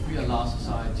if we allow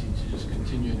society to just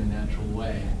continue in a natural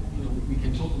way, we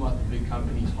can talk about the big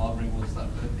companies harboring all stuff,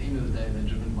 but at the end of the day, they're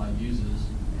driven by users,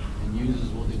 and users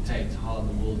will dictate how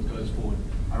the world goes forward.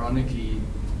 Ironically,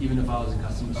 even if I was a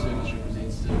customer service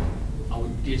representative, I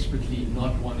would desperately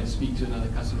not want to speak to another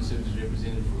customer service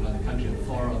representative from another country. I'd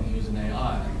far rather use an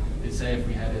AI. Let's say if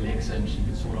we had Alexa and she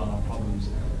could sort out our problems,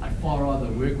 I'd far rather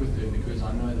work with her, because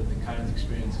I know that the current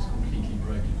experience is completely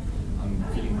broken. I'm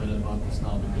feeling better about this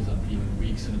now because I've been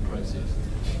weeks in the process.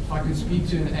 If I could speak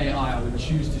to an AI, I would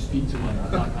choose to speak to one.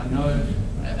 Like, I know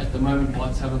at the moment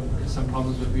bots have some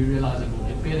problems, but we realize it will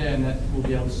get better, and that will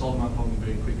be able to solve my problem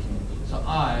very quickly. So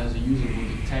I, as a user,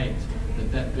 will dictate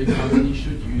that big company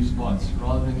should use bots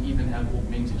rather than even have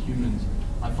augmented humans.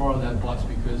 I'd far rather have bots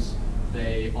because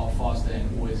they are faster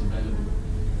and always available.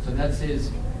 So that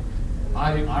says,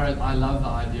 I love the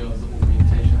idea of the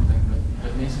augmentation thing,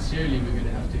 but necessarily we're going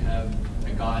to have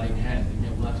a guiding hand.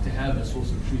 And we'll have to have a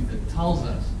source of truth that tells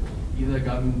us, either a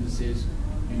government that says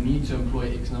you need to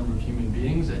employ X number of human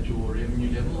beings at your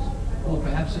revenue levels, or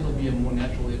perhaps it'll be a more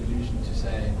natural evolution to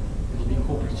say it'll be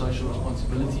corporate social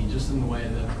responsibility, just in the way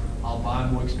that I'll buy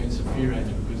a more expensive free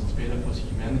range because it's better for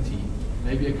humanity.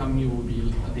 Maybe a company will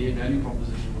be, their value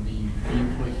proposition will be, we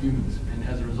employ humans, and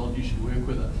as a result you should work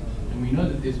with us. And we know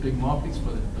that there's big markets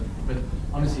for that, but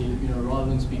honestly, rather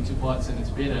than speak to bots, and it's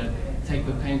better, take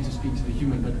the pain to speak to the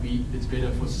human, but it's better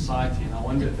for society. And I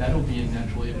wonder if that'll be a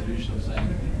natural evolution of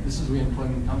saying, this is where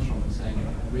employment comes from, and saying,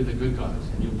 we're the good guys,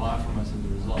 and you'll buy from us as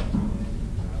a result.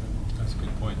 That's a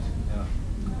good point, yeah.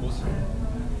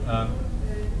 Awesome.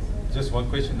 Just one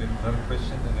question, then another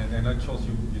question, and then I Charles,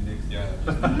 you next. Yeah.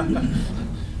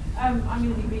 I'm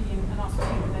going to be reading and ask you,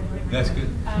 and then we're That's good.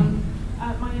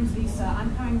 My name's Lisa.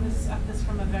 I'm coming at this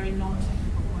from a very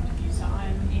non-technical point of view. So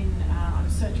I'm a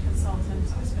search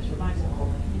consultant. I specialise in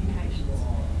corporate communications.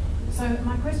 So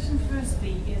my question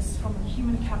firstly is from a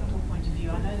human capital point of view.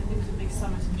 I know that there was a big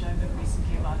summit in Joburg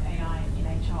recently about AI in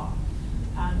HR.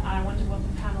 And I wondered what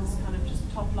the panel's kind of just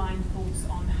top-line thoughts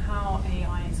on how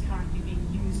AI is currently being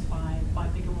used by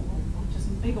bigger, or just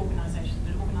big organisations,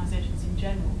 but organisations in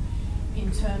general, in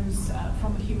terms,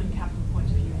 from a human capital point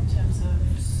of view, in terms of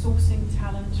sourcing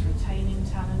talent, retaining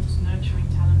talent, nurturing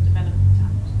talent, developing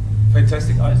talent.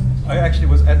 Fantastic. I actually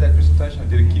was at that presentation. I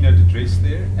did a keynote address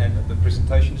there, and the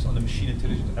presentation is on the Machine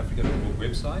Intelligence Africa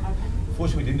website. Okay.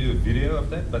 Fortunately, we didn't do a video of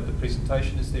that, but the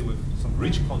presentation is there with some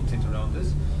rich content around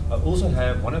this. I also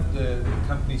have one of the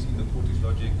companies in the Cortex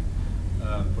Logic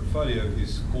portfolio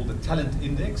is called the Talent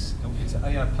Index. It's an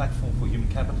AI platform for human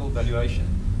capital valuation.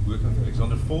 Working with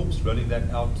Alexander Forbes, rolling that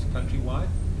out countrywide,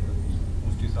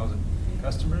 almost 2,000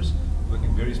 customers,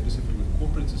 working very specifically with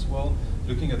corporates as well,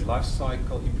 looking at life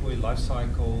cycle, employee life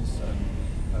cycles,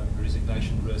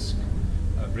 resignation risk,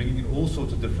 bringing in all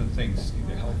sorts of different things, in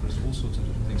their health risk, all sorts of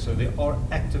different things. So there are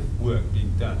active work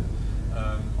being done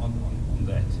on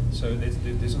that. So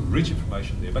there's some rich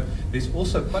information there. But there's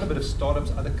also quite a bit of startups,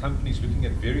 other companies looking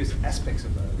at various aspects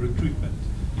of recruitment.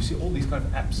 You see all these kind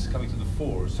of apps coming to the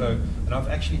fore. So, and I've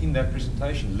actually in that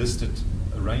presentation listed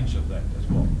a range of that as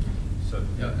well. So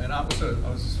yeah, and I was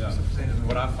saying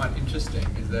what I find interesting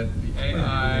is that the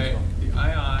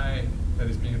AI that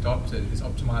is being adopted is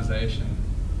optimization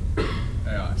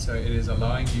AI. So it is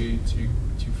allowing you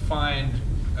to find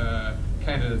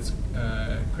candidates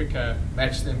quicker,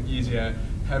 match them easier,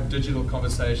 have digital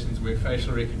conversations where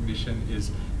facial recognition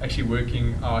is actually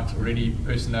working out already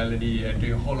personality and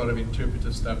doing a whole lot of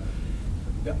interpretive stuff.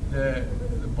 The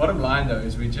bottom line though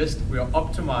is we are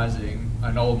optimizing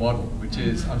an old model, which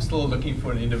is I'm still looking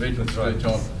for an individual to do a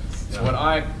job. So what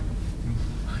I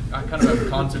kind of have a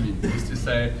counter view is to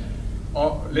say,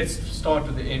 let's start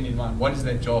with the end in mind. What is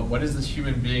that job? What is this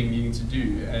human being needing to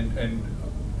do? And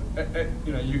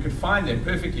you could find them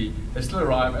perfectly. They still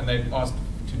arrive and they ask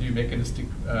to do mechanistic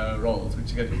roles,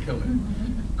 which are going to kill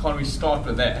them. Can't we start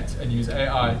with that and use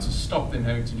AI to stop them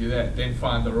having to do that? Then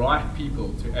find the right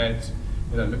people to add,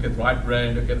 look at right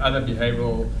brain, look at other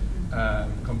behavioral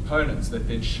components that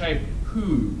then shape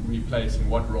who we place in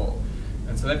what role.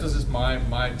 And so that was just my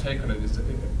take on it. Is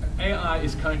AI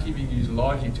is currently being used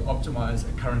largely to optimize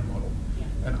a current model.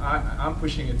 And I'm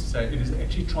pushing it to say it is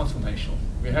actually transformational.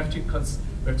 We have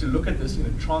to look at this in a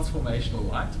transformational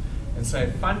light and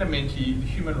say fundamentally the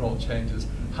human role changes.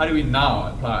 How do we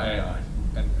now apply AI?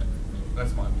 And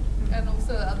that's my view. And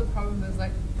also the other problem is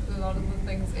like a lot of the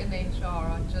things in HR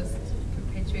are just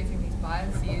perpetuating these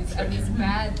biases and these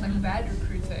bad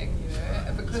recruiting,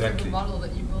 because of the model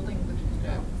that you're building,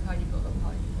 how you build them,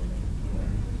 how you build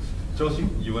it. Charles,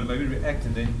 you want to maybe react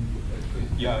and then?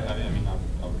 Yeah, I mean,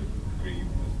 I would agree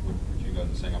with what you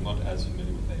guys are saying. I'm not as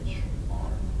familiar with HR.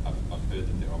 I've heard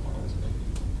that there are models.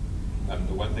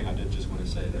 The one thing I did just want to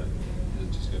say that,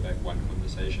 just go back one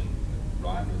conversation that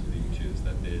Ryan was alluding to, is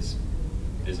that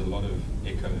there's a lot of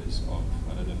echoes of,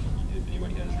 I don't know if anyone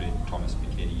here has read Thomas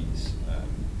Piketty's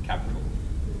Capital,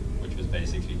 which was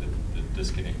basically the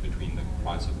disconnect between the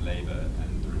price of labor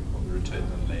and the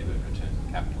returns on labor and returns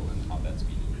on capital and how that's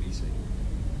been increasing.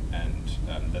 And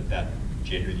that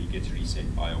generally gets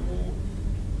reset by a war.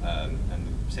 And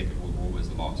the Second World War was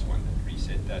the last one that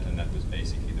reset that, and that was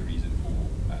basically the reason for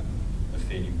a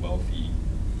fairly wealthy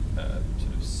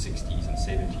sort of 60s and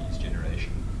 70s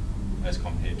generation as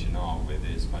compared to now, where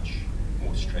there's much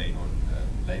more strain on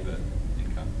labor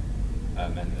income.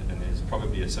 And there's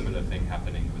probably a similar thing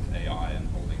happening with AI and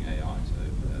holding AI,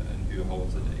 and who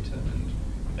holds the data, and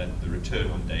that the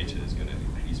return on data is going to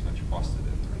increase much faster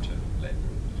than the return on labor.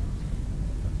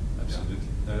 Absolutely.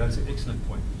 No, that's an excellent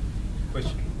point.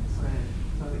 Question?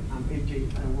 Sorry, I'm AJ.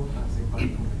 I work as a body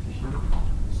competition.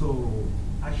 So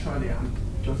actually, I'm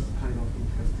just kind of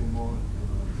interested more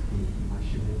in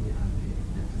machine learning and the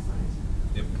data science.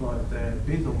 Yep. But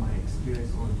based on my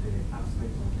experience on the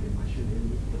aspect of the machine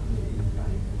learning and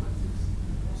bioinformatics,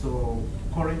 so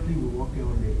currently we're working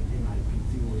on the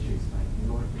MIPT, which is like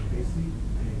non-invasive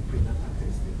prenatal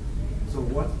testing. So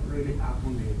what really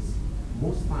happened is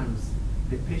most times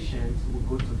the patient will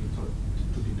go to the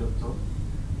doctor,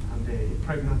 and a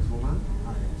pregnant woman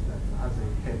that has a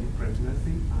heavy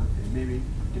pregnancy, and maybe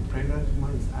the pregnant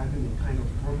woman is having a kind of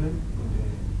problem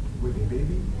with the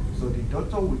baby. So the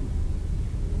doctor will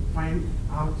find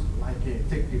out, like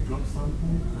take the blood sample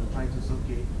and try to say,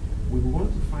 okay, we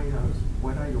want to find out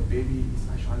whether your baby is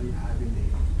actually having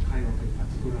a kind of a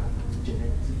particular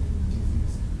genetic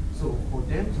disease. So for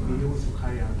them to be able to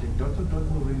carry out, the doctor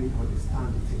doesn't really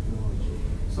understand the technology.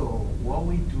 So what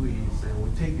we do is we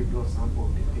take the blood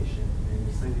sample of the patient and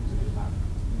we send it to the lab.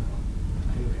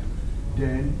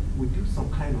 Then we do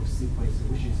some kind of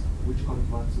sequencing, which comes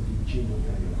back to the genome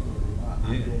that you're talking about.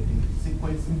 And then the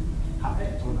sequencing have to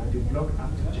turn, and the blood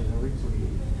have to generate to a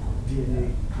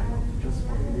DNA kind of, just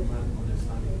for human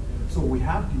understanding. So we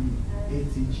have the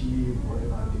ATG,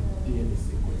 whatever, the DNA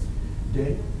sequence.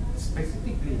 Then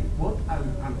specifically, what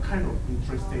I'm kind of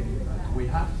interested in that we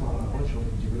have some bunch of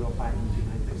developers in the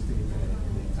United States and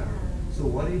so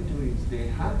what they do is they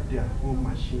have their own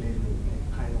machine learning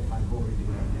kind of algorithm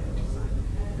that they design.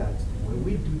 That when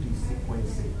we do the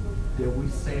sequencing, they will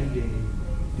send the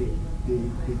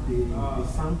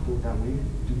sample that we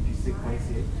do the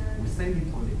sequencing, we send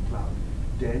it on the cloud.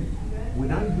 Then we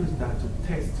now use that to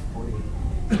test for the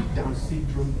Down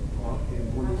syndrome or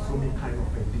monosomic kind of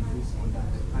a disease on that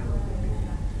kind of a baby.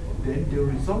 Then the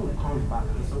result will come back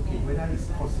and say, okay, whether it's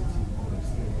positive or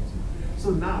it's negative.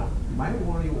 So now, my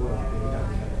worry was that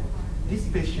this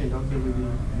patient doesn't really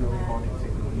know about the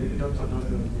technology. The doctor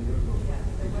doesn't really know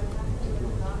the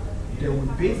technology. They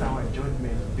will base our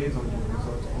judgment based on the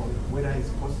results on whether it's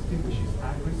positive, which is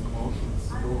high risk, or it's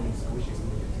low risk, which is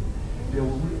negative. Then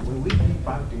when we give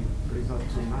back the result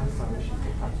to NASA, which is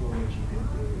the pathology, then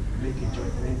they make a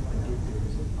judgment and give the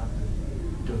result back to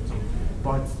the doctor.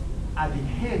 But at the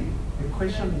end, the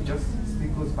question is just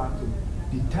still goes back to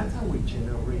the data we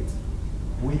generate.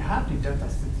 We have the data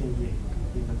sitting here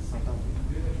in South Africa,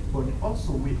 but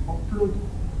also we upload,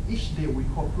 each day we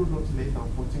upload not less than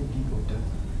 14 gig of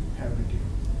data every day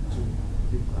to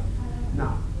the cloud.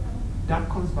 Now, that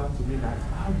comes back to me that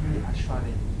how we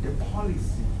actually, the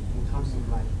policy in terms of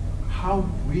like, how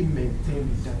we maintain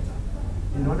the data.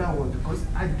 In other words, because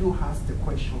I do ask the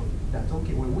question that,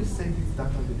 okay, when we send this data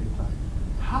to the cloud,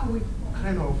 how we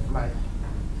kind of like,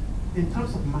 in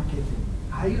terms of marketing,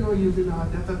 are you not using our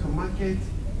data to market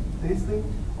this thing?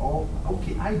 Or,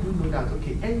 okay, I do know that,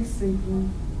 okay, any simple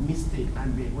mistake I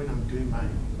make when I'm doing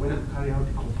when I'm carrying out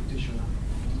the computational,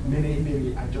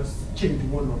 maybe I just change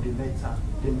one of the letter,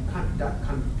 then that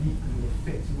can be an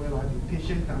effect whereby the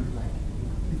patient can be like,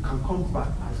 it can come back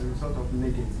as a result of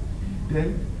negative.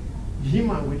 Then,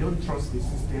 human, we don't trust the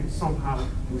system. Somehow,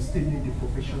 we still need the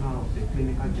professional of the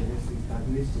clinical genetics that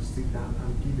needs to sit down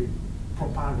and give a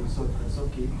proper result. It's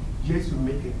okay, yes,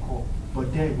 we make a call,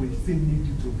 but then we still need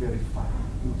you to verify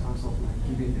in terms of like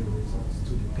giving the results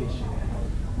to the patient.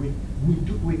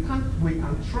 We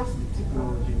can trust the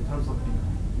technology in terms of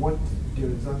what the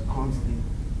result comes in.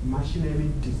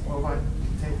 Machinery discover,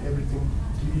 detect everything,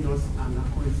 giving us an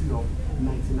accuracy of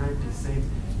 99%,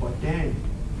 but then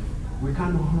we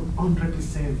can't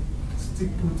 100% still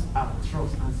put our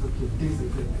trust and say, okay, this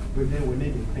is it. But then we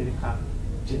need a clinical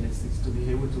genetics to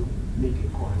be able to make a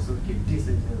call. So, okay, this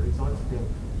is the result. Then,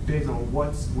 based on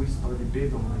what we study,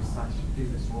 based on research, this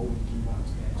is what we give out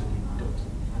to the doctor,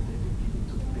 and then they give it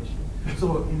to the patient.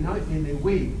 So, in a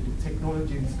way, the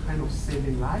technology is kind of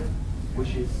saving life,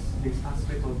 which is this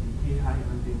aspect of the AI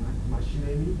and the machine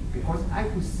learning, because I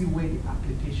could see where the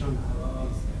application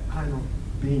is kind of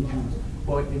being used.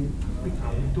 But in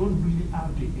Africa, we don't really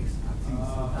have the expertise in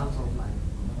terms of like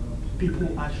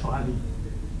people actually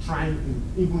trying,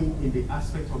 even in the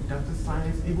aspect of data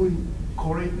science, even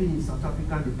currently in South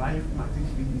Africa, the bioinformatics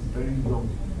field is very young.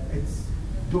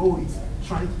 Though it's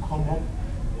trying to come up,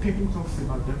 people talk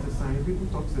about data science, people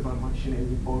talk about machine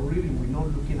learning, but really we're not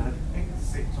looking at the health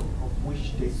sector, of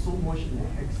which there's so much in the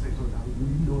health sector that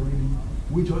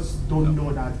we just don't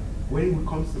know that when it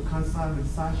comes to cancer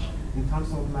research, in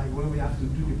terms of like when we have to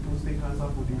do the prostate cancer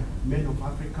for the men of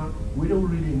Africa, we don't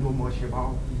really know much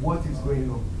about what is going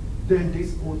on. Then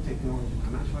this old technology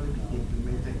can actually be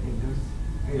implemented in this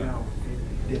area of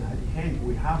then at the end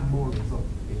we have more results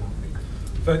in Africa.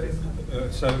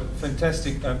 But, so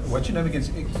fantastic. What's your name again?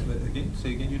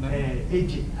 Say again your name?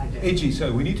 AG.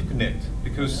 So we need to connect,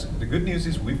 because the good news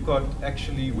is we're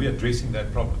addressing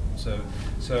that problem. So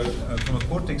from a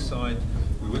Cortex side,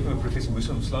 we're working with Professor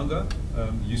Musa Mslanga,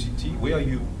 UCT. Where are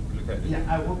you located? Yeah,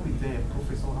 I work with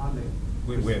Professor Ale.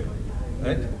 Where?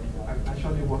 I'm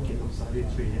actually working on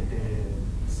observatory at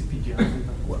the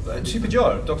CPGR?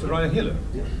 CPGR, Dr. Ryan Hiller.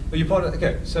 Yeah. Are you part of,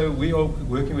 okay, so we are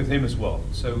working with him as well.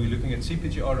 So we're looking at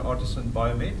CPGR, Artisan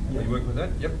Biomed. Yeah. Are you working with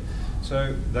that? Yep.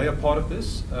 So they are part of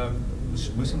this.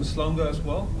 Muslim Slonga as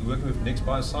well. We're working with Next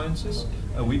Biosciences.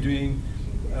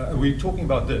 We're talking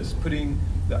about this, putting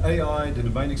the AI, the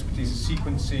domain expertise, the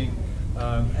sequencing,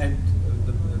 and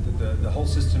the whole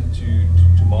system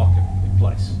to market in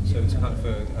place. So it's kind of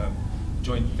a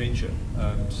joint venture.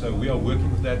 So we are working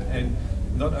with that, and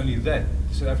not only that,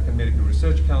 the South African Medical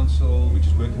Research Council, which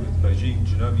is working with the Beijing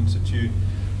Genome Institute,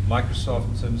 Microsoft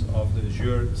in terms of the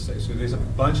Azure. So there's a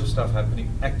bunch of stuff happening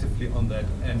actively on that,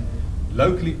 and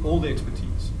locally all the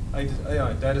expertise,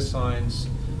 AI, data science,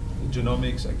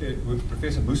 genomics. With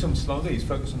Professor Muslim Slonga, he's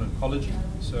focused on oncology,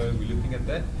 so we're looking at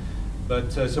that.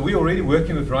 But so we're already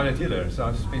working with Ryan Hiller, so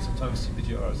I've spent some time with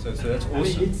CPGR, so that's awesome. I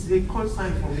mean, it's a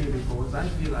concern for me because I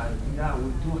feel like, yeah,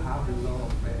 we do have a lot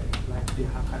of, like the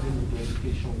academic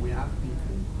education, we have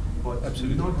people, but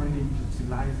absolutely we're not really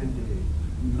utilizing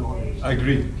the knowledge. I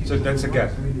agree, so that's a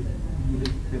gap. Really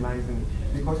utilizing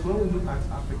it. Because when we look at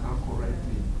Africa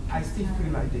correctly, I still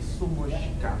feel like there's so much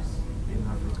gaps in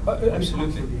Africa.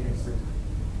 Absolutely.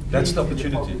 That's the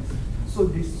opportunity. So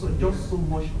there's just so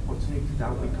much opportunity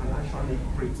that we can actually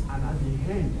create, and at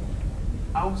the end,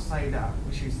 outside that,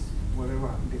 which is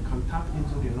whatever, they can tap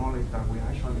into the knowledge that we're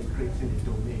actually creating a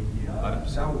domain here.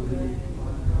 That would really.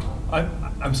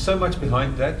 I'm so much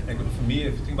behind that, and for me,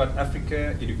 if you think about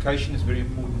Africa, education is very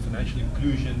important, financial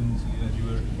inclusion, you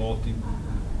were involved in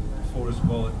before as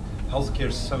well. Healthcare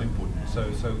is so important,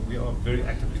 so we are very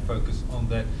actively focused on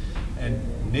that, and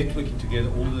networking together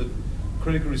all the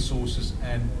critical resources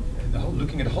and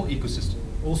looking at the whole ecosystem.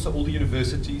 Also all the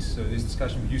universities, so there's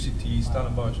discussion with UCT,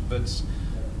 Stellenbosch, BITS,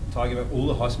 talking about all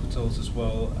the hospitals as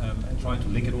well, and trying to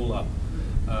link it all up.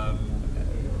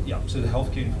 So the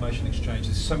healthcare information exchange,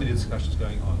 there's so many discussions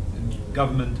going on. And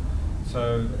government,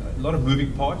 so a lot of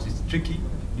moving parts, it's tricky.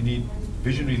 You need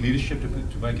visionary leadership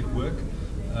to make it work,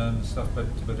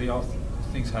 but there are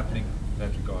things happening in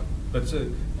that regard. But it's a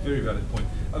very valid point.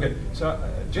 Okay, so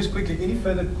just quickly, any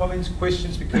further comments,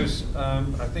 questions? Because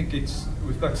I think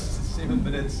we've got 7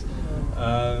 minutes,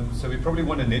 so we probably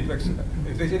want to network.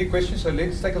 If there's any questions, so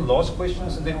let's take a last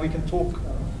questions, and then we can talk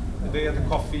there at the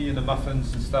coffee and the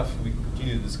muffins and stuff, and we can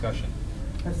continue the discussion.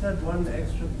 I just had one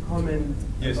extra comment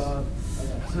about,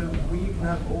 so we can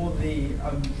have all the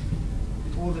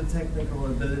technical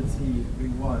ability we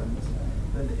want,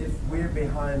 but if we're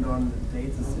behind on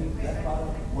data sets,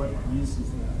 what use is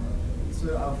that?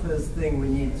 So our first thing we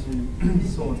need to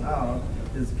sort out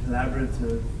is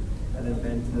collaborative and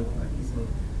inventive, like you said,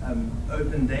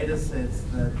 open data sets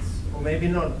that, or maybe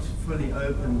not fully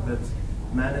open, but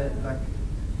like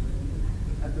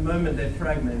at the moment they're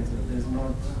fragmented. There's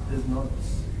not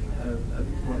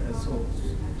a source.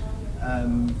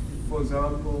 For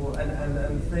example,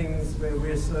 and things where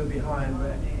we're so behind,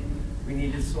 where we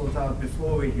need to sort out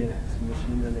before we get to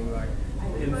machine learning, like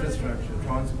infrastructure,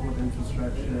 transport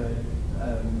infrastructure.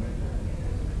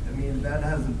 I mean, that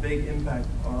has a big impact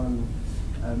on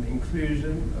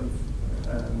inclusion of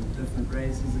different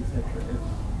races, etc.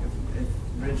 If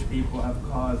rich people have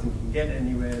cars and can get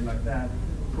anywhere like that,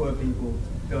 poor people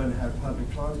don't have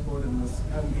public transport in this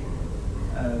country,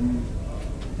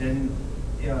 then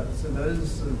so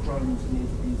those sort of problems need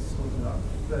to be sorted out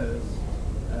first.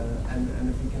 And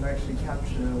if we can actually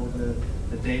capture all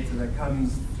the data that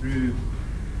comes through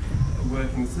a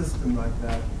working system like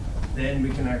that, then we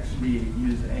can actually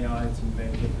use AI to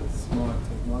make it a smart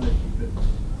technology. But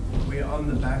we're on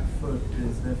the back foot.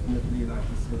 There's definitely, like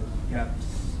you said, gaps.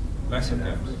 Massive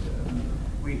gaps.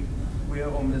 We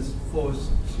are almost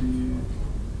forced to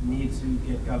need to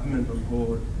get government on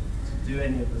board to do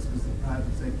any of this, because the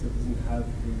private sector doesn't have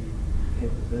the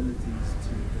capabilities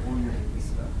to coordinate this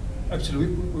stuff.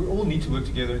 Absolutely, we all need to work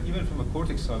together. Even from a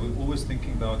Cortex side, we're always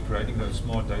thinking about creating those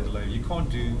smart data layers. You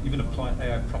can't even apply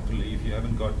AI properly if you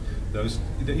haven't got the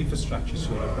infrastructure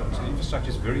sorted out. So the infrastructure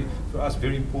is for us,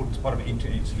 very important. It's part of an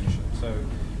end-to-end solution. So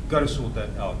got to sort that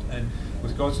out. And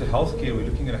with regards to healthcare, we're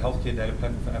looking at a healthcare data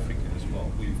platform for Africa as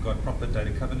well. We've got proper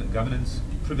data governance,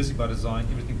 privacy by design,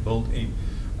 everything built in.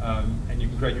 And you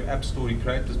can create your app store, you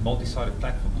create this multi-sided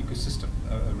platform ecosystem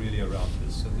really around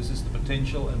this. So this is the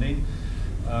potential, and then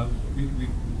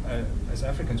as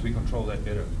Africans, we control that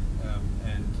better.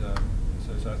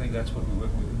 So I think that's what we're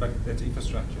working with, but that's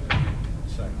infrastructure.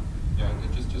 So. Yeah,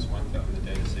 just one thing with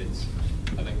the data sets.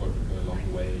 I think what would go a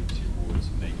long way towards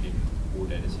making more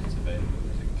data sets available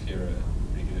is a clearer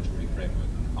regulatory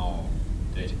framework on how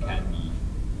data can be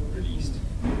released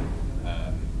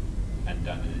and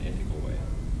done in an ethical way.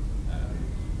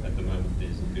 At the moment,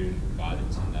 there's very little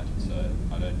guidance on that, so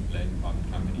I don't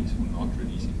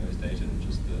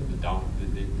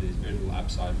there's very little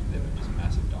upside for them and just a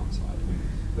massive downside.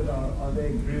 But are there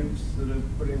groups that are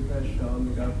putting pressure on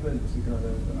the government to kind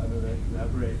of, I don't know,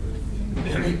 collaborate with?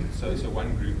 So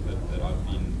one group that I've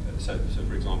been, so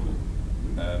for example,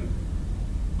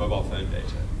 mobile phone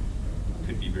data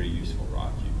could be very useful,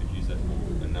 right? You could use that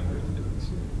for a number of things.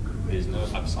 There's no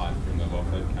upside for a mobile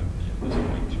phone company at this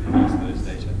point to release those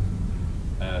data.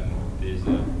 There's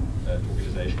an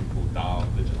organization called DAO,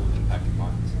 Digital Impact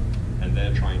Funds, and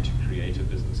they're trying to create a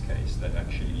business case that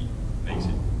actually makes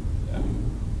it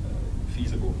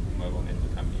feasible for mobile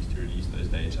network companies to release those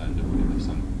data under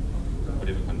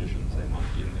whatever conditions they might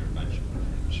be in. There are a bunch of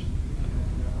different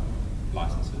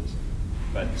licenses.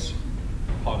 But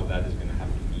part of that is going to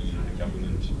have to be the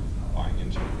government buying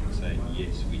into it and saying,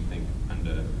 yes, we think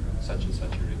under such and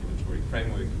such a regulatory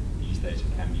framework, these data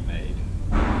can be made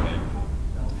available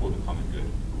for the common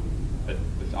good. But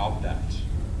without that,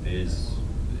 there's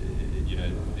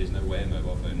no way a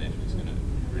mobile phone network is going to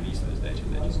release those data.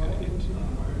 They're just going to get.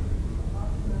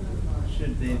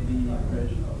 Should there be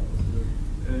pressure sort of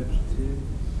urged to,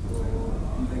 or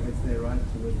do you think it's their right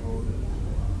to withhold it?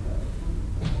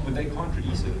 But they can't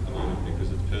release it at the moment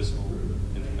because it's personal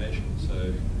information.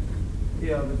 So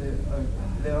yeah, but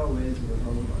there are ways of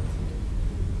withholding it.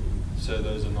 So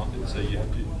those are not. So you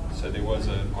have to. So there was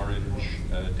an orange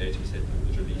data set that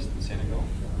was released in Senegal,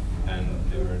 and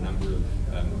there were a number of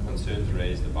concerns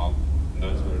raised about.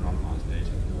 Those were anonymized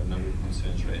data. There were a number of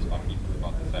concerns raised by people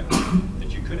about the fact that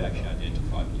you could actually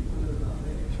identify people.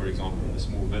 For example, in a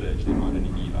small village, there might only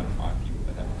be like 5 people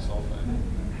that have a cell phone.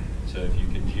 So if you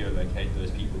can geolocate those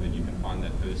people, then you can find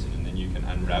that person, and then you can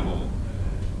unravel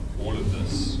all of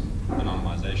this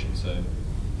anonymization. So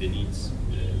there needs,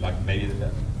 maybe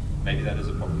that is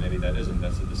a problem, maybe that isn't.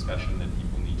 That's a discussion that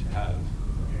people need to have.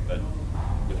 But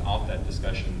without that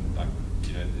discussion,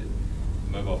 the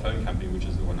mobile phone company, which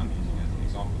is the one I'm using as an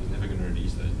example, is never going to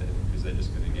release those data because they're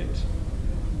just going to get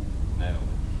nailed.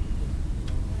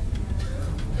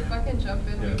 If I can jump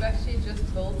in, we've actually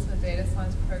just built a data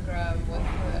science program with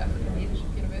the African Leadership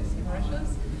University in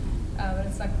Mauritius. And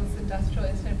it's like this industrial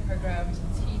internet program to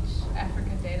teach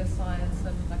African data science,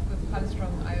 and with quite a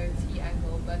strong IoT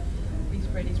angle, but we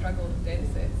really struggle with data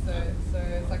sets. So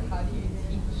it's like, how do you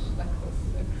teach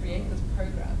create this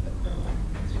program? But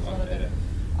it's just one of it.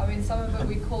 I mean, some of it,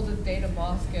 we called it data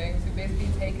masking. So we basically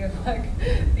taken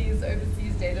these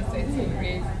overseas data sets and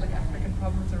created African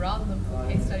problems around them for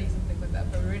case studies and things like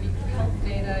that. But really health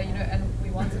data, and we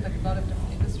wanted a lot of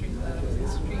different industries, and it was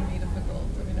extremely difficult.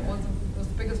 I mean, it was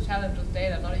the biggest challenge was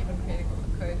data, not even creating the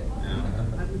coding.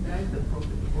 I mean, that's the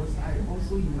problem, because I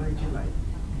also imagine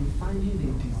you're finding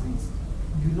a disease.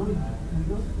 You're not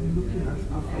looking at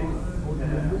Africa, or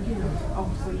you're looking at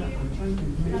outside and trying to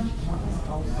match what is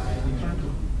outside and trying to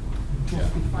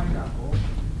justify that or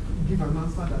give an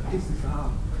answer that this is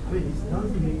how. I mean, it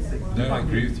doesn't make sense. No, I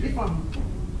agree with you. If I'm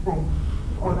from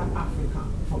other Africa,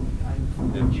 from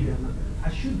Nigeria, I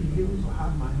should be able to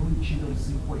have my own genome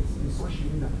sequence in such a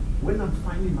way that when I'm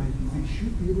finding my disease, I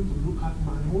should be able to look at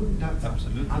my own data.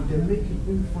 Absolutely. And then make an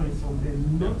inference from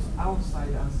them, not outside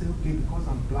and say, okay, because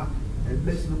I'm black,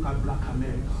 let's look at Black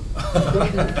America.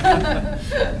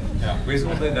 Yeah, where's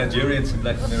all the Nigerians and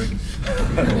Black Americans?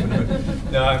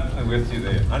 No, I'm with you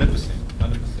there, 100%.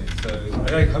 So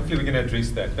hopefully we're going to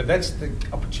address that. But that's the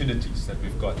opportunities that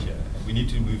we've got here. And we need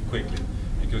to move quickly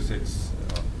because it's...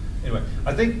 anyway,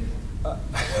 I think...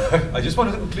 I just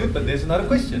wanted to conclude, but there's another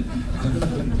question.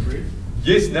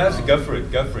 Yes, now so go for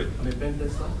it.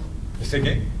 Say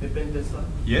again?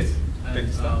 Yes,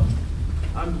 Tesla.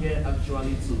 I'm here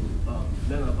actually to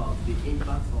learn about the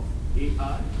impact of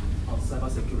AI on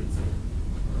cybersecurity.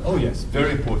 Oh yes,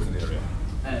 very important area.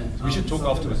 And we should talk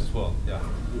afterwards as well. Yeah.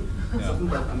 Something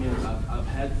that I've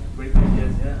had great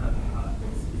ideas here, and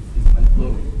it's mind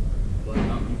blowing. But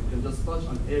you can just touch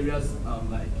on areas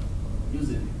like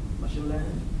using machine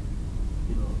learning,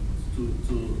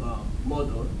 to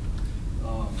model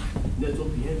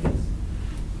network behaviors,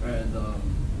 and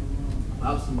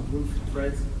perhaps improve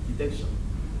threat detection.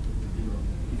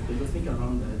 If you can just think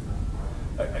around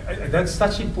that. That's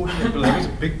such important. It was a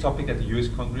big topic at the US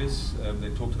Congress. They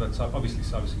talked about obviously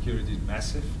cybersecurity is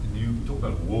massive. We talk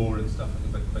about war and stuff,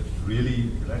 but really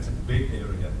that's a big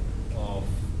area of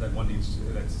that one needs.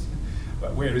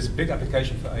 Where there's a big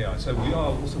application for AI. So we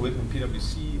are also working with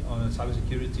PwC on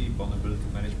cybersecurity, vulnerability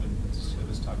management,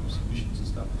 service type of solutions and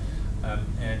stuff,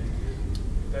 and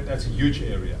that's a huge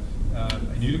area.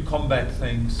 And you need to combat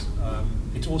things.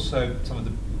 It's also some of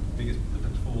the biggest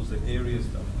pitfalls, the areas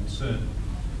of concern,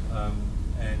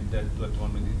 and that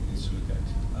one we need to look at.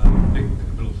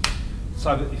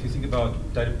 cyber, if you think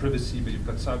about data privacy, but you've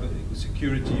got cyber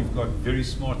security, you've got very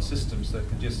smart systems that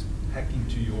can just hack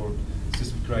into your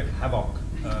system, create havoc,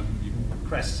 you can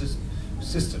crash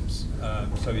systems.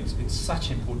 So it's such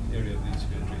an important area that needs to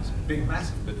be addressed. Big,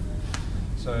 massive, but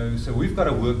so we've got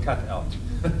a work cut out.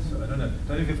 So I don't know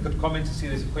if you've got comments. I see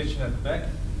there's a question at the back.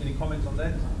 Any comments on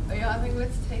that? Oh yeah, I think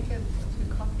let's take it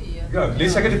to coffee. Go.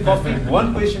 Let's take it to coffee.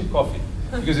 One question, coffee,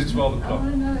 because it's 12 o'clock. I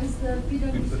want to know, is the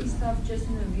PwC stuff just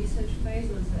in the research phase,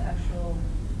 or is the actual?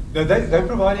 No, they're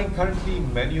providing currently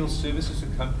manual services to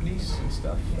companies and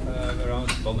stuff around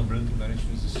vulnerability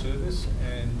management as a service,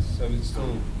 and so it's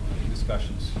still in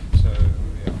discussions. So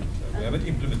yeah, so we haven't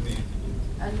implemented anything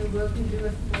yet. And the work we do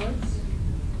with Fords?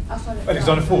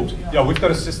 Alexander Ford. Yeah, we've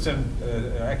got a system,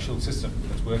 an actual system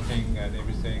that's working and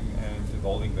everything, and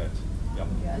evolving that. Yeah.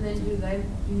 Yeah, and then do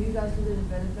you guys do the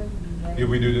development? Yeah,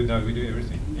 we do. No, we do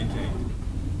everything end to end.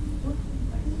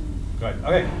 Great.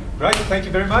 Okay. Great. Thank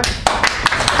you very much.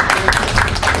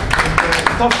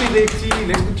 Coffee there, tea.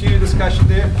 Let's continue the discussion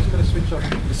there. I'm just going to switch off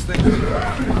this thing.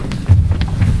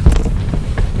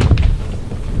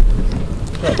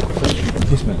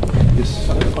 Yes, man. Yes.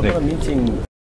 I've got a meeting.